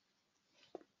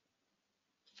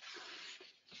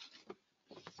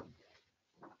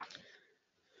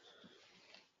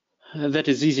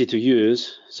is easy to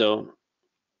use. So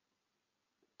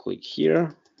click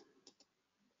here.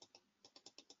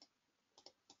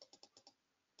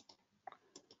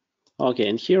 Okay,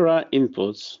 and here are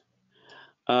inputs.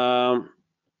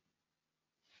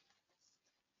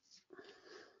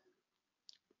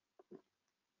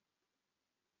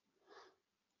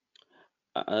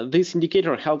 This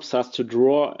indicator helps us to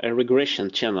draw a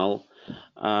regression channel.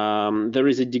 There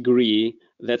is a degree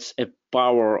that's a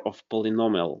power of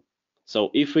polynomial. So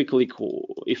if we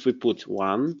put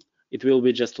 1, it will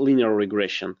be just linear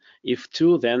regression. If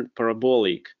 2, then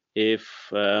parabolic. If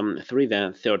 3,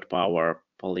 then third power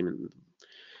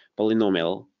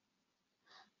polynomial.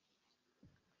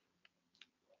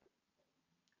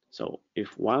 So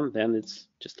if 1, then it's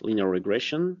just linear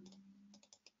regression.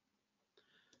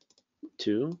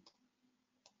 2,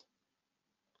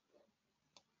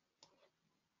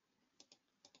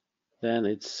 then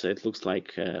it looks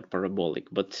like parabolic.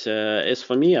 But as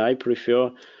for me, I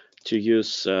prefer to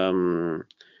use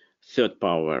third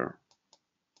power.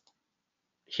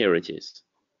 Here it is.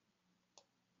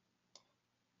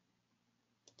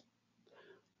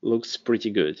 Looks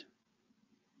pretty good.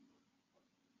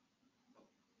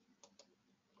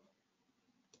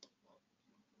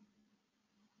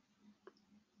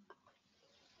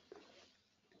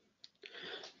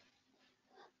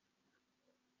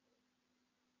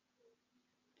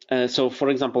 So for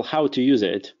example, how to use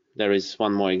it? There is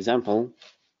one more example.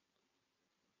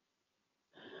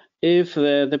 If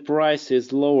the price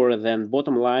is lower than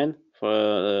bottom line, for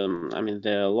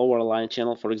the lower line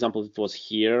channel, for example, it was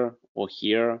here or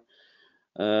here,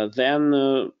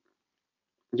 then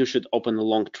you should open a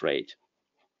long trade.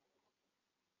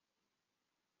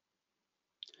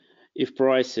 If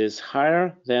price is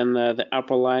higher than the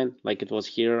upper line, like it was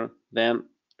here, then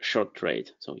short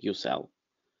trade, so you sell.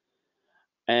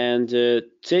 And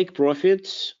take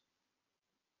profits.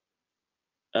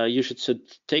 You should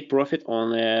take profit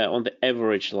on the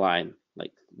average line,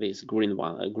 like this green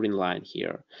line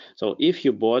here. So if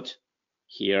you bought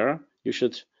here, you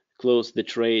should close the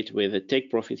trade with a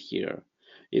take profit here.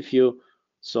 If you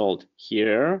sold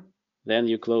here, then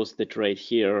you close the trade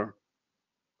here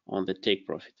on the take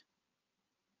profit.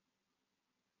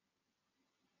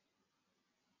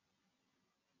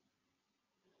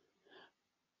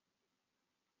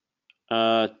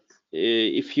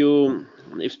 If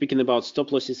speaking about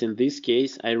stop losses in this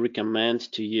case, I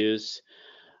recommend to use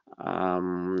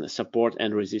support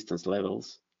and resistance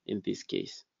levels in this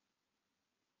case,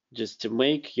 just to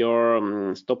make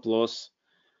your stop loss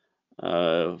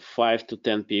 5 to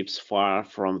 10 pips far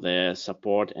from the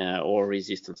support or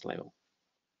resistance level.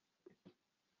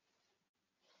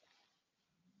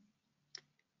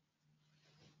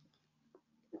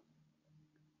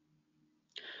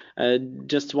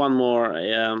 Just one more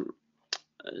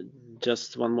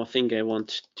thing I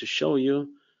want to show you.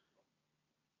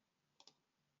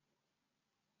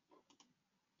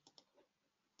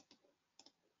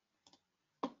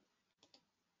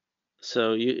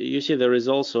 So you see there is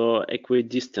also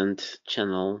equidistant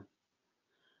channel.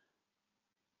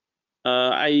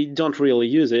 I don't really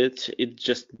use it. It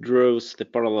just draws the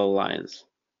parallel lines.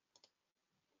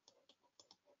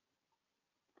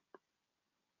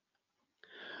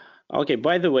 Okay,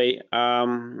 by the way,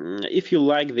 if you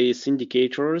like these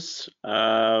indicators,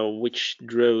 which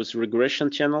draws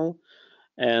regression channel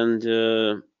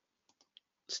and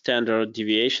standard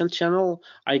deviation channel,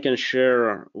 I can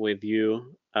share with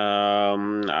you.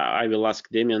 I will ask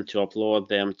Damien to upload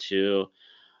them to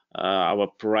our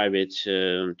private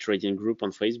trading group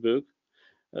on Facebook.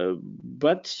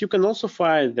 But you can also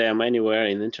find them anywhere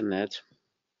in the internet.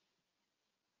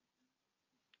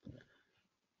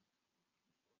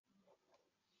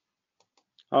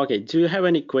 Okay, do you have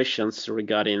any questions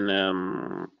regarding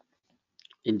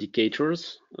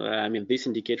indicators. I mean, these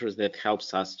indicators that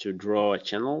helps us to draw a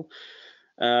channel.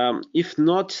 If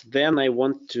not, then I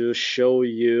want to show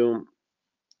you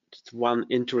one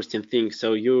interesting thing.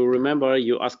 So you remember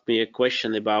you asked me a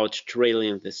question about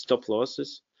trailing the stop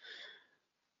losses,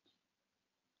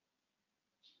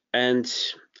 and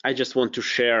I just want to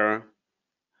share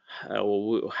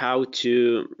how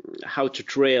to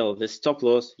trail the stop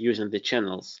loss using the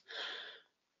channels.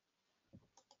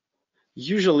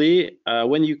 Usually,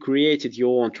 when you created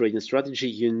your own trading strategy,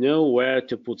 you know where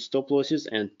to put stop losses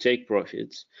and take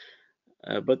profits.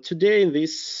 But today on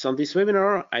this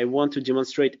webinar, I want to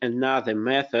demonstrate another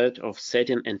method of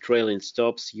setting and trailing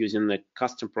stops using a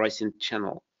custom pricing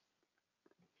channel.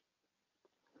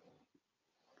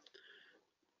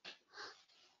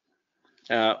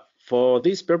 For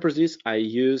these purposes, I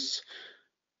use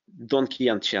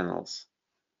Donchian channels.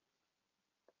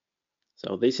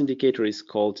 So this indicator is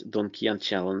called Donchian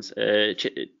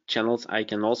channels. I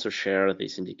can also share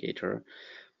this indicator.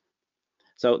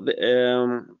 So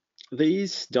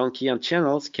these Donchian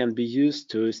channels can be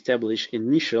used to establish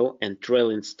initial and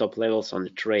trailing stop levels on the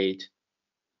trade.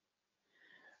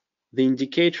 The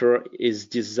indicator is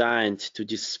designed to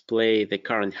display the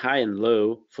current high and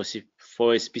low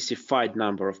for a specified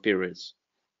number of periods.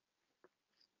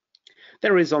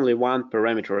 There is only one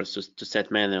parameter to set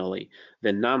manually,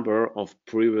 the number of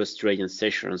previous trading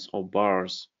sessions or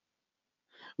bars,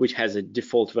 which has a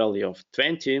default value of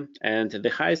 20, and the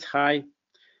highest high,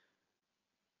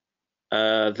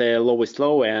 the lowest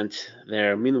low, and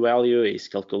their mean value is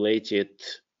calculated,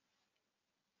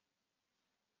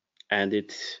 and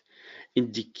it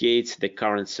indicates the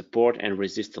current support and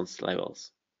resistance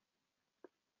levels.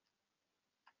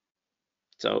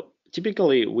 So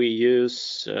typically we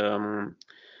use a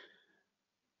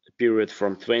period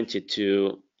from 20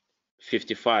 to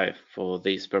 55 for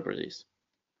these purposes.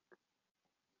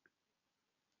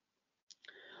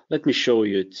 Let me show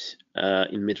you it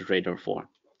in MetaTrader 4.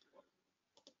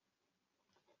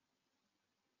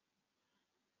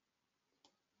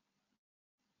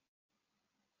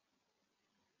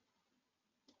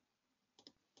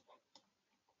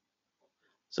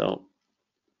 So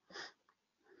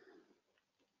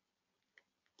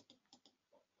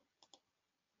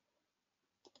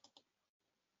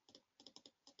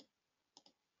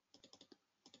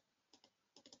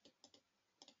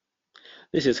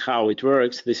this is how it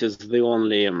works. This is the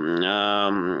only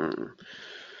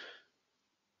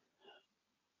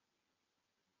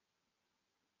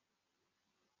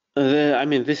I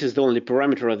mean, this is the only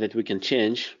parameter that we can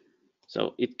change.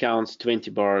 So it counts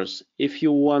 20 bars. If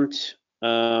you want,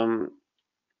 so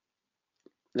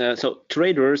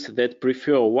traders that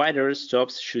prefer wider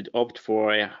stops should opt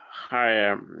for a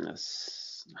higher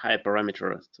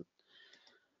parameter.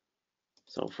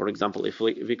 So for example, if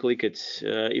we click it,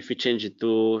 if we change it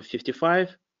to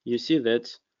 55, you see that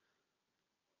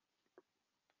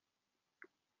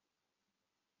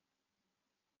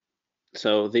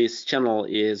so this channel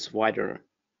is wider.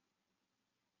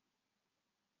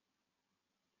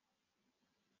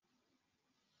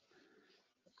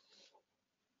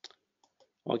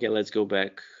 Okay, let's go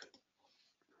back.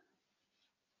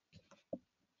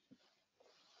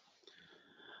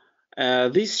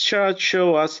 This chart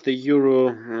shows us the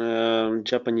euro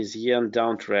Japanese yen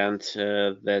downtrend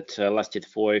that lasted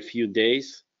for a few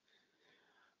days.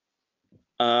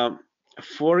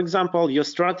 For example, your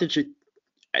strategy,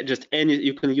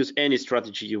 you can use any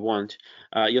strategy you want.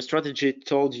 Your strategy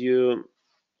told you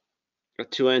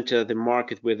to enter the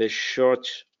market with a short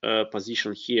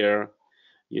position here.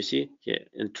 You see here,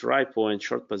 entry point,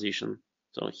 short position.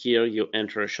 So here you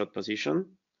enter a short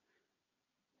position.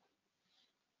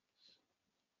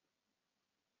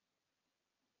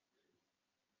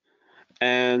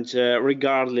 And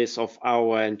regardless of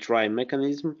our entry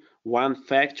mechanism, one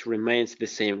fact remains the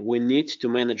same. We need to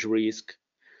manage risk.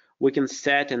 We can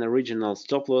set an original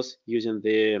stop loss using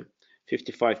the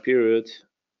 55 period.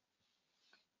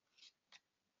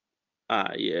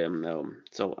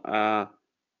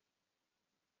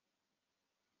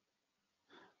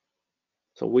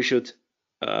 So we should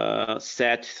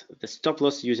set the stop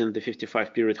loss using the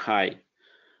 55 period high.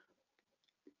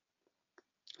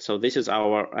 So this is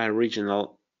our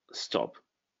original stop.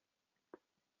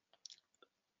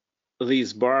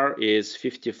 This bar is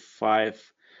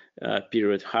 55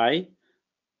 period high,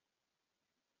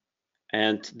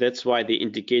 and that's why the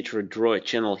indicator draw a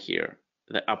channel here,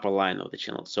 the upper line of the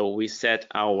channel. So we set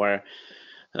our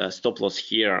stop loss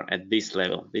here at this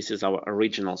level. This is our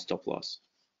original stop loss,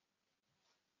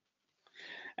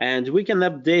 and we can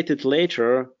update it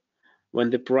later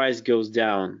when the price goes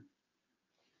down.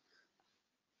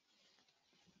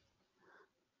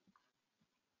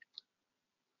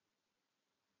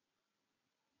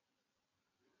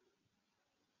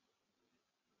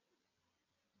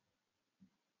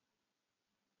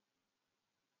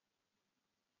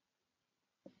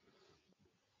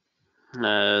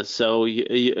 So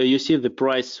you see the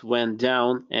price went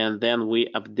down, and then we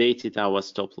updated our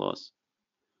stop loss.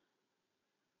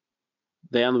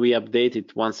 Then we update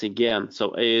it once again.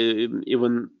 So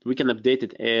even we can update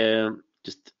it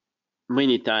just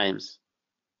many times.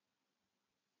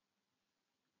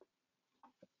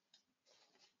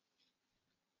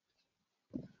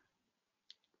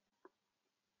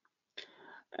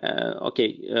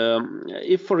 Okay,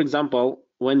 if for example,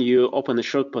 when you open a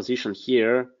short position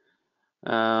here,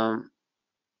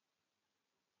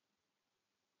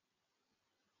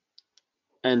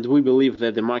 and we believe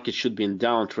that the market should be in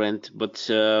downtrend, but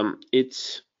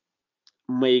it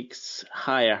makes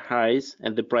higher highs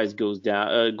and the price goes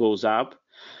down, goes up,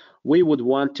 we would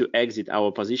want to exit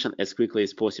our position as quickly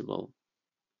as possible.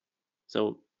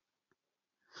 So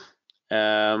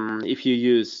if you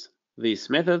use this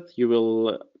method, you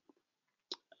will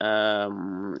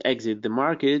exit the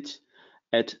market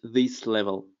at this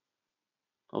level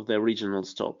of the original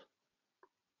stop.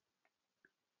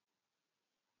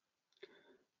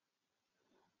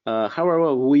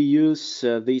 However, we use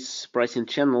this pricing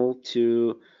channel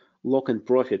to lock in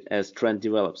profit as trend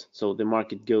develops. So the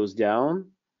market goes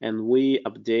down and we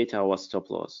update our stop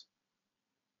loss.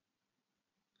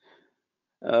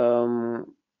 You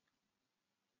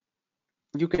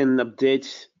can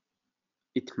update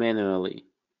it manually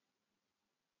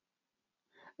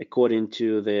according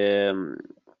to the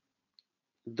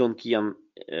Donchian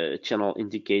channel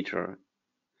indicator.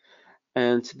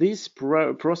 And this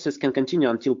process can continue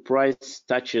until price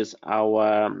touches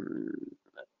our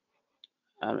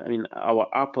our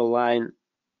upper line,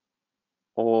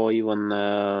 or even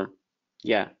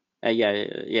yeah,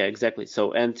 exactly.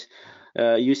 So, and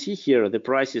you see here the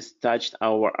prices touched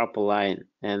our upper line,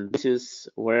 and this is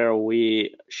where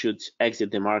we should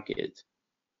exit the market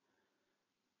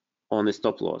on the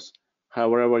stop loss.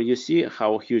 However, you see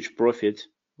how huge profit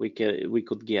we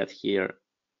could get here.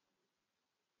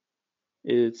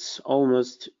 It's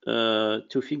almost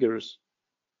two figures.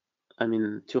 I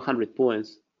mean, 200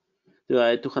 points,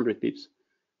 200 pips.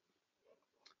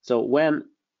 So when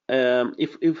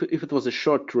if it was a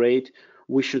short trade,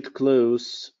 we should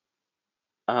close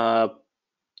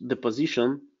the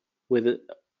position with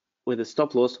a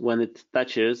stop loss when it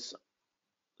touches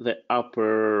the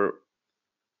upper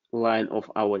line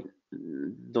of our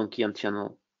Donchian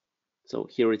channel. So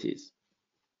here it is.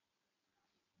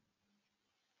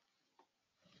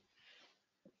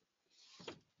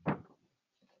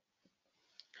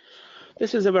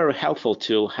 This is a very helpful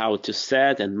tool how to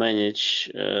set and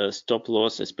manage stop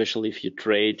loss, especially if you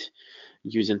trade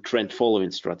using trend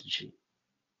following strategy.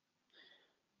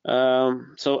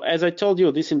 So as I told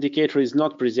you, this indicator is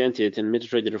not presented in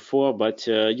MetaTrader 4, but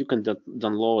you can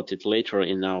download it later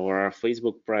in our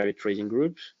Facebook private trading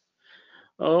group,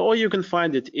 or you can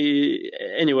find it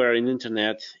anywhere in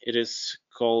internet. It is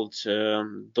called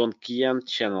Donchian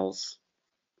channels.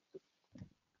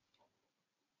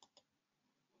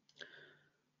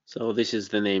 So this is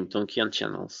the name, Donchian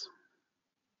channels.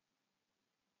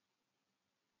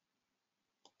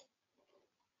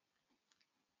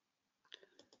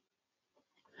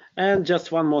 And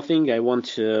just one more thing I want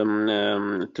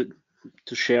to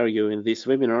share you in this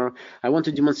webinar. I want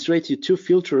to demonstrate you two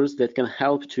filters that can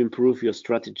help to improve your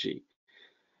strategy.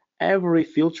 Every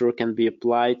filter can be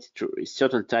applied to a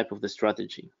certain type of the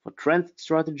strategy, for trend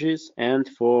strategies and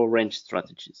for range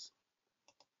strategies.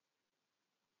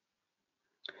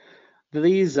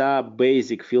 These are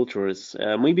basic filters.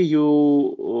 Maybe you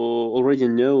already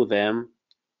know them.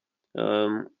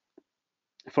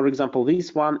 For example,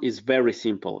 this one is very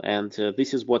simple, and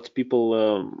this is what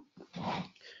people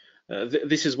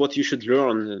this is what you should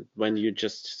learn when you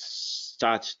just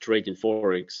start trading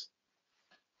Forex.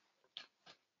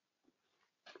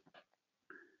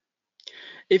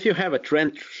 If you have a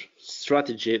trend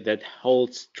strategy that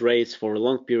holds trades for a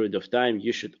long period of time,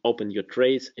 you should open your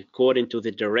trades according to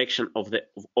the direction of the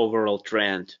overall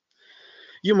trend.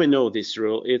 You may know this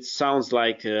rule. It sounds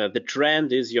like the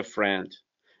trend is your friend.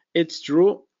 It's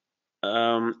true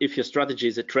if your strategy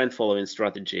is a trend following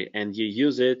strategy and you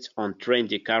use it on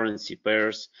trendy currency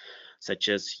pairs such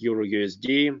as Euro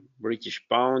USD, British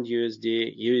Pound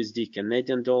USD, USD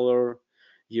Canadian Dollar,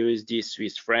 USD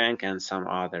Swiss franc, and some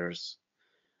others.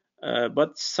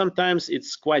 But sometimes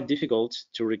it's quite difficult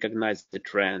to recognize the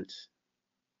trend.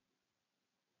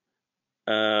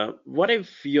 What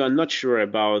if you are not sure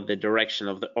about the direction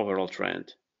of the overall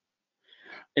trend?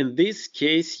 In this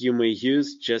case, you may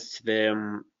use just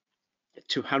the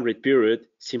 200 period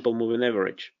simple moving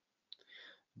average.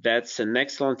 That's an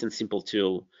excellent and simple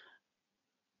tool.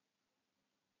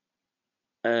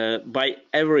 By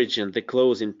averaging the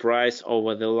closing price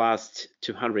over the last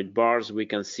 200 bars, we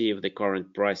can see if the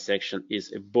current price section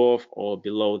is above or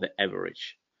below the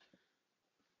average.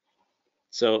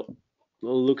 So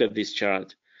look at this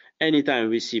chart. Anytime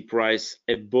we see price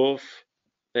above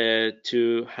the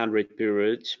 200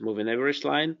 period moving average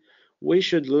line, we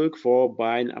should look for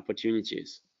buying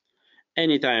opportunities.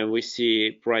 Anytime we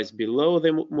see price below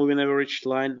the moving average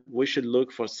line, we should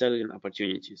look for selling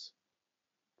opportunities.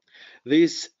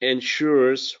 This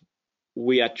ensures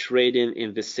we are trading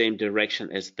in the same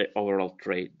direction as the overall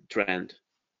trend.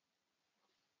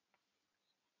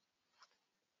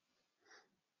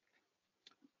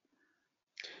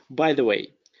 By the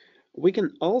way, we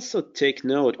can also take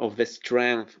note of the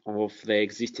strength of the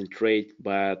existing trade,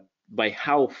 but by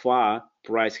how far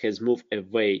price has moved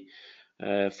away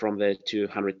from the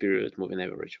 200 period moving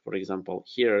average. For example,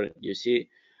 here you see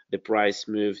the price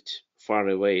moved far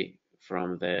away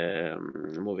from the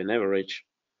moving average,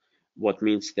 what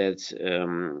means that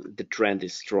the trend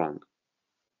is strong.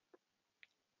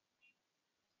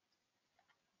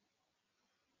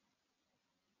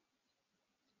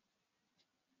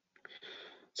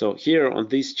 So here on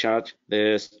this chart,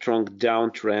 the strong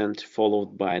downtrend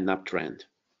followed by an uptrend.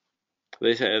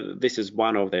 This is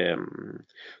one of the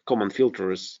common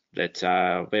filters that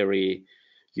are very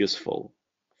useful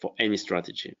for any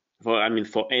strategy. For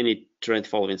any trend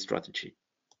following strategy.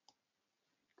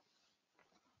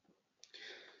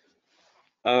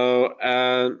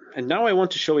 And now I want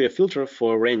to show you a filter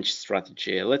for range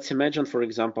strategy. Let's imagine, for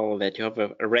example, that you have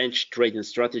a range trading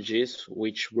strategies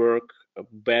which work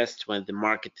best when the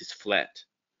market is flat.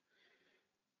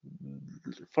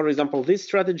 For example, this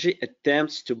strategy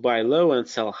attempts to buy low and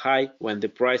sell high when the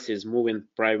price is moving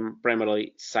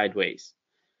primarily sideways.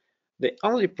 The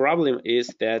only problem is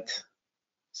that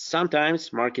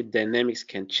sometimes market dynamics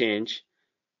can change,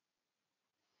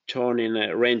 turning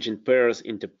ranging pairs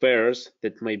into pairs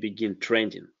that may begin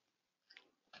trending.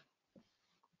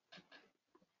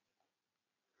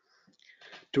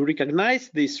 To recognize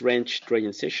these range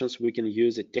trading sessions, we can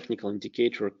use a technical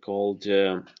indicator called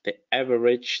the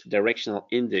average directional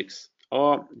index,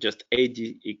 or just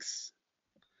ADX.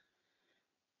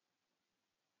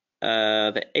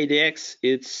 The ADX,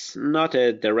 it's not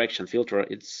a direction filter,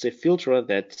 it's a filter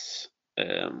that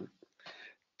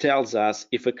tells us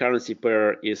if a currency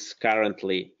pair is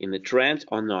currently in a trend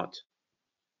or not.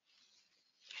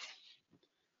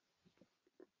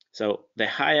 So the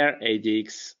higher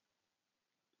ADX,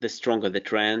 the stronger the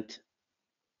trend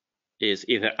is,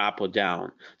 either up or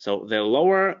down. So the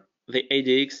lower the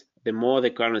ADX, the more the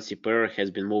currency pair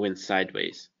has been moving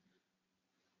sideways.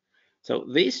 So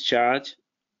this chart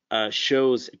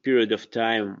shows a period of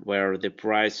time where the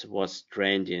price was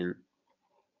trending.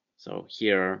 So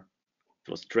here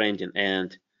it was trending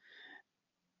and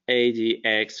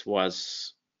ADX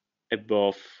was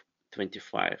above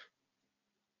 25.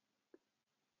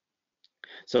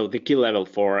 So the key level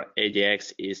for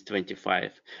ADX is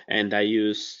 25, and I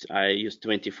used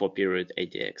 24 period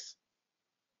ADX.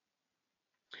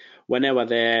 Whenever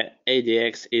the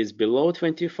ADX is below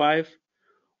 25,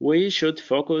 we should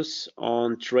focus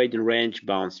on trading range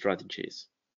bound strategies.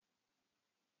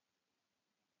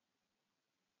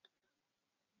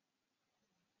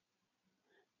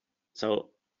 So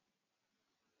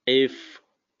if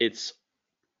it's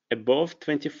above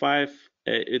 25,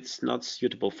 it's not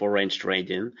suitable for range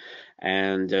trading,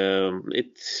 and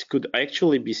it could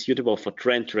actually be suitable for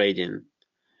trend trading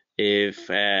if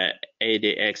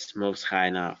ADX moves high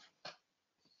enough.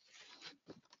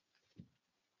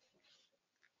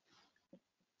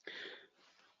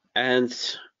 And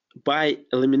by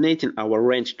eliminating our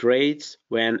range trades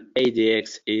when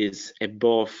ADX is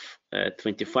above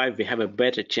 25, we have a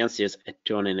better chances at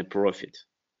turning a profit.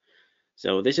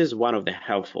 So this is one of the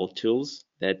helpful tools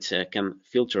that can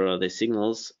filter the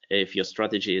signals if your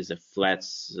strategy is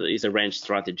a range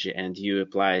strategy and you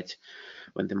apply it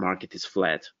when the market is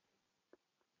flat.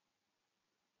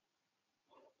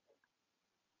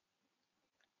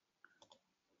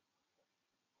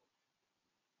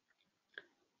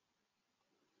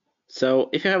 So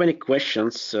if you have any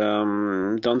questions,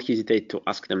 don't hesitate to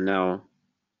ask them now.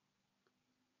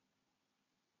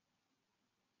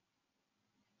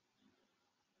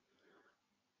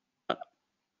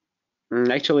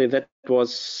 Actually, that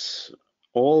was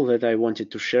all that I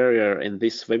wanted to share in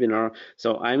this webinar.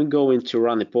 So I'm going to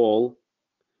run a poll.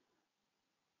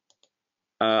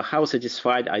 How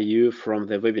satisfied are you from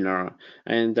the webinar?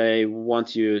 And I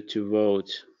want you to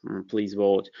vote. Please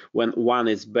vote. When 1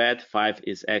 is bad, 5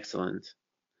 is excellent.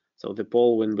 So the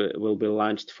poll will be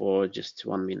launched for just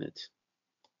 1 minute.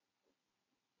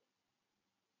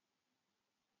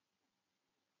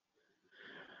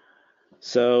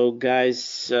 So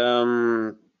guys,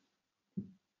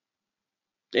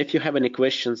 if you have any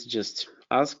questions, just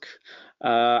ask.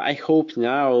 I hope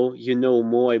now you know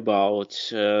more about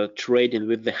trading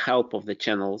with the help of the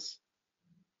channels.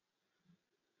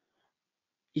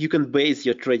 You can base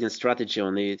your trading strategy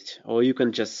on it, or you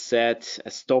can just set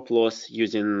a stop loss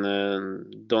using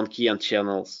donkey and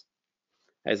channels,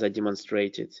 as I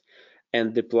demonstrated,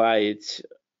 and apply it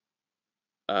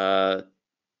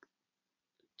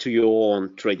to your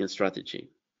own trading strategy.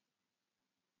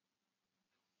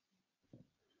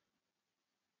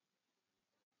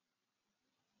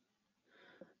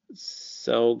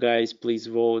 So guys, please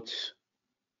vote.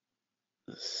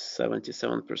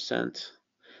 77%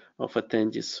 of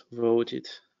attendees voted.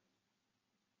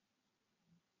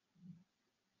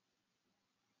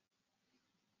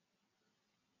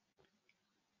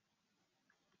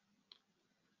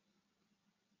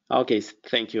 Okay,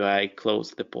 thank you. I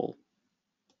closed the poll.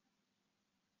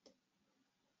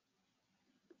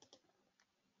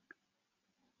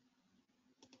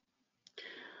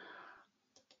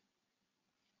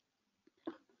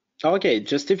 Okay,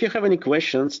 just if you have any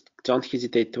questions, don't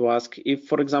hesitate to ask. If,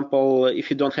 for example, if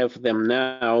you don't have them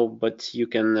now, but you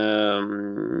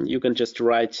can just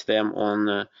write them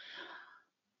on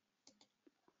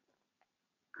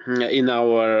in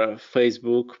our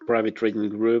Facebook private trading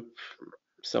group.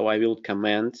 So I will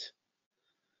comment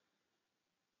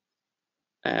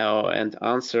and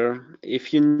answer.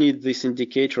 If you need these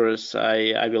indicators,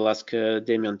 I will ask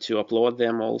Damien to upload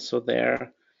them also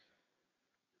there.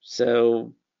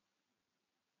 So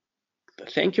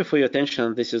thank you for your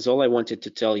attention. This is all I wanted to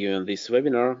tell you in this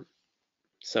webinar.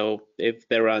 So if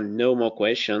there are no more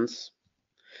questions,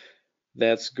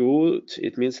 that's good.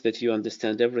 It means that you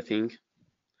understand everything.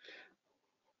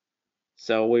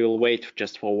 So we will wait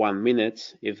just for 1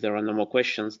 minute. If there are no more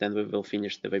questions, then we will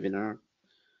finish the webinar.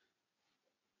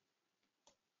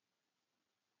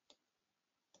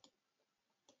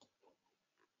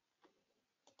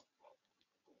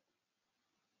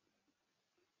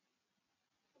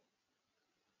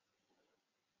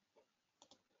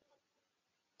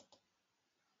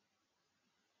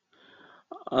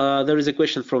 There is a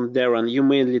question from Darren. You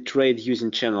mainly trade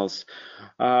using channels.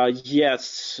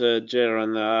 Yes,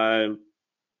 Darren,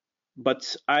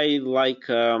 but I like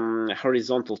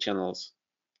horizontal channels.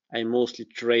 I mostly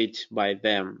trade by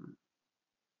them.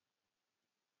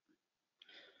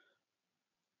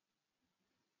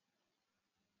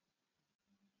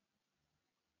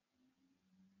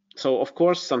 So of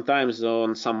course, sometimes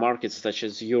on some markets such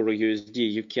as Euro USD,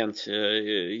 you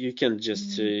can't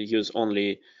just use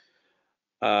only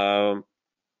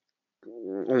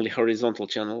horizontal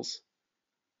channels.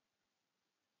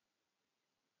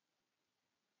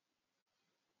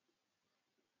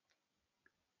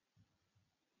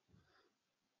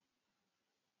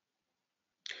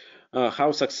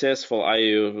 How successful are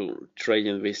you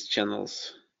trading with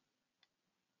channels?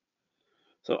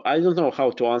 So I don't know how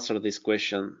to answer this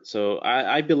question. So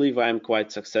I believe I'm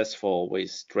quite successful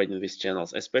with trading with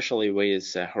channels, especially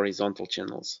with horizontal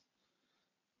channels.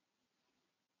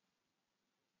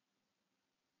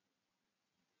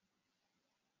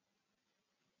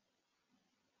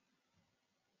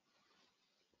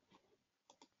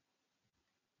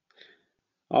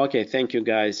 Okay, thank you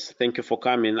guys. Thank you for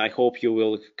coming. I hope you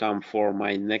will come for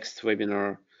my next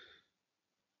webinar.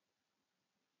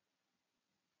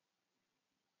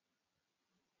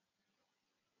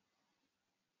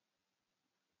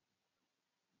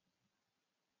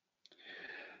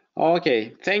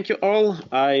 Okay, thank you all.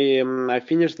 I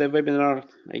finished the webinar.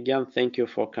 Again, thank you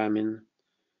for coming.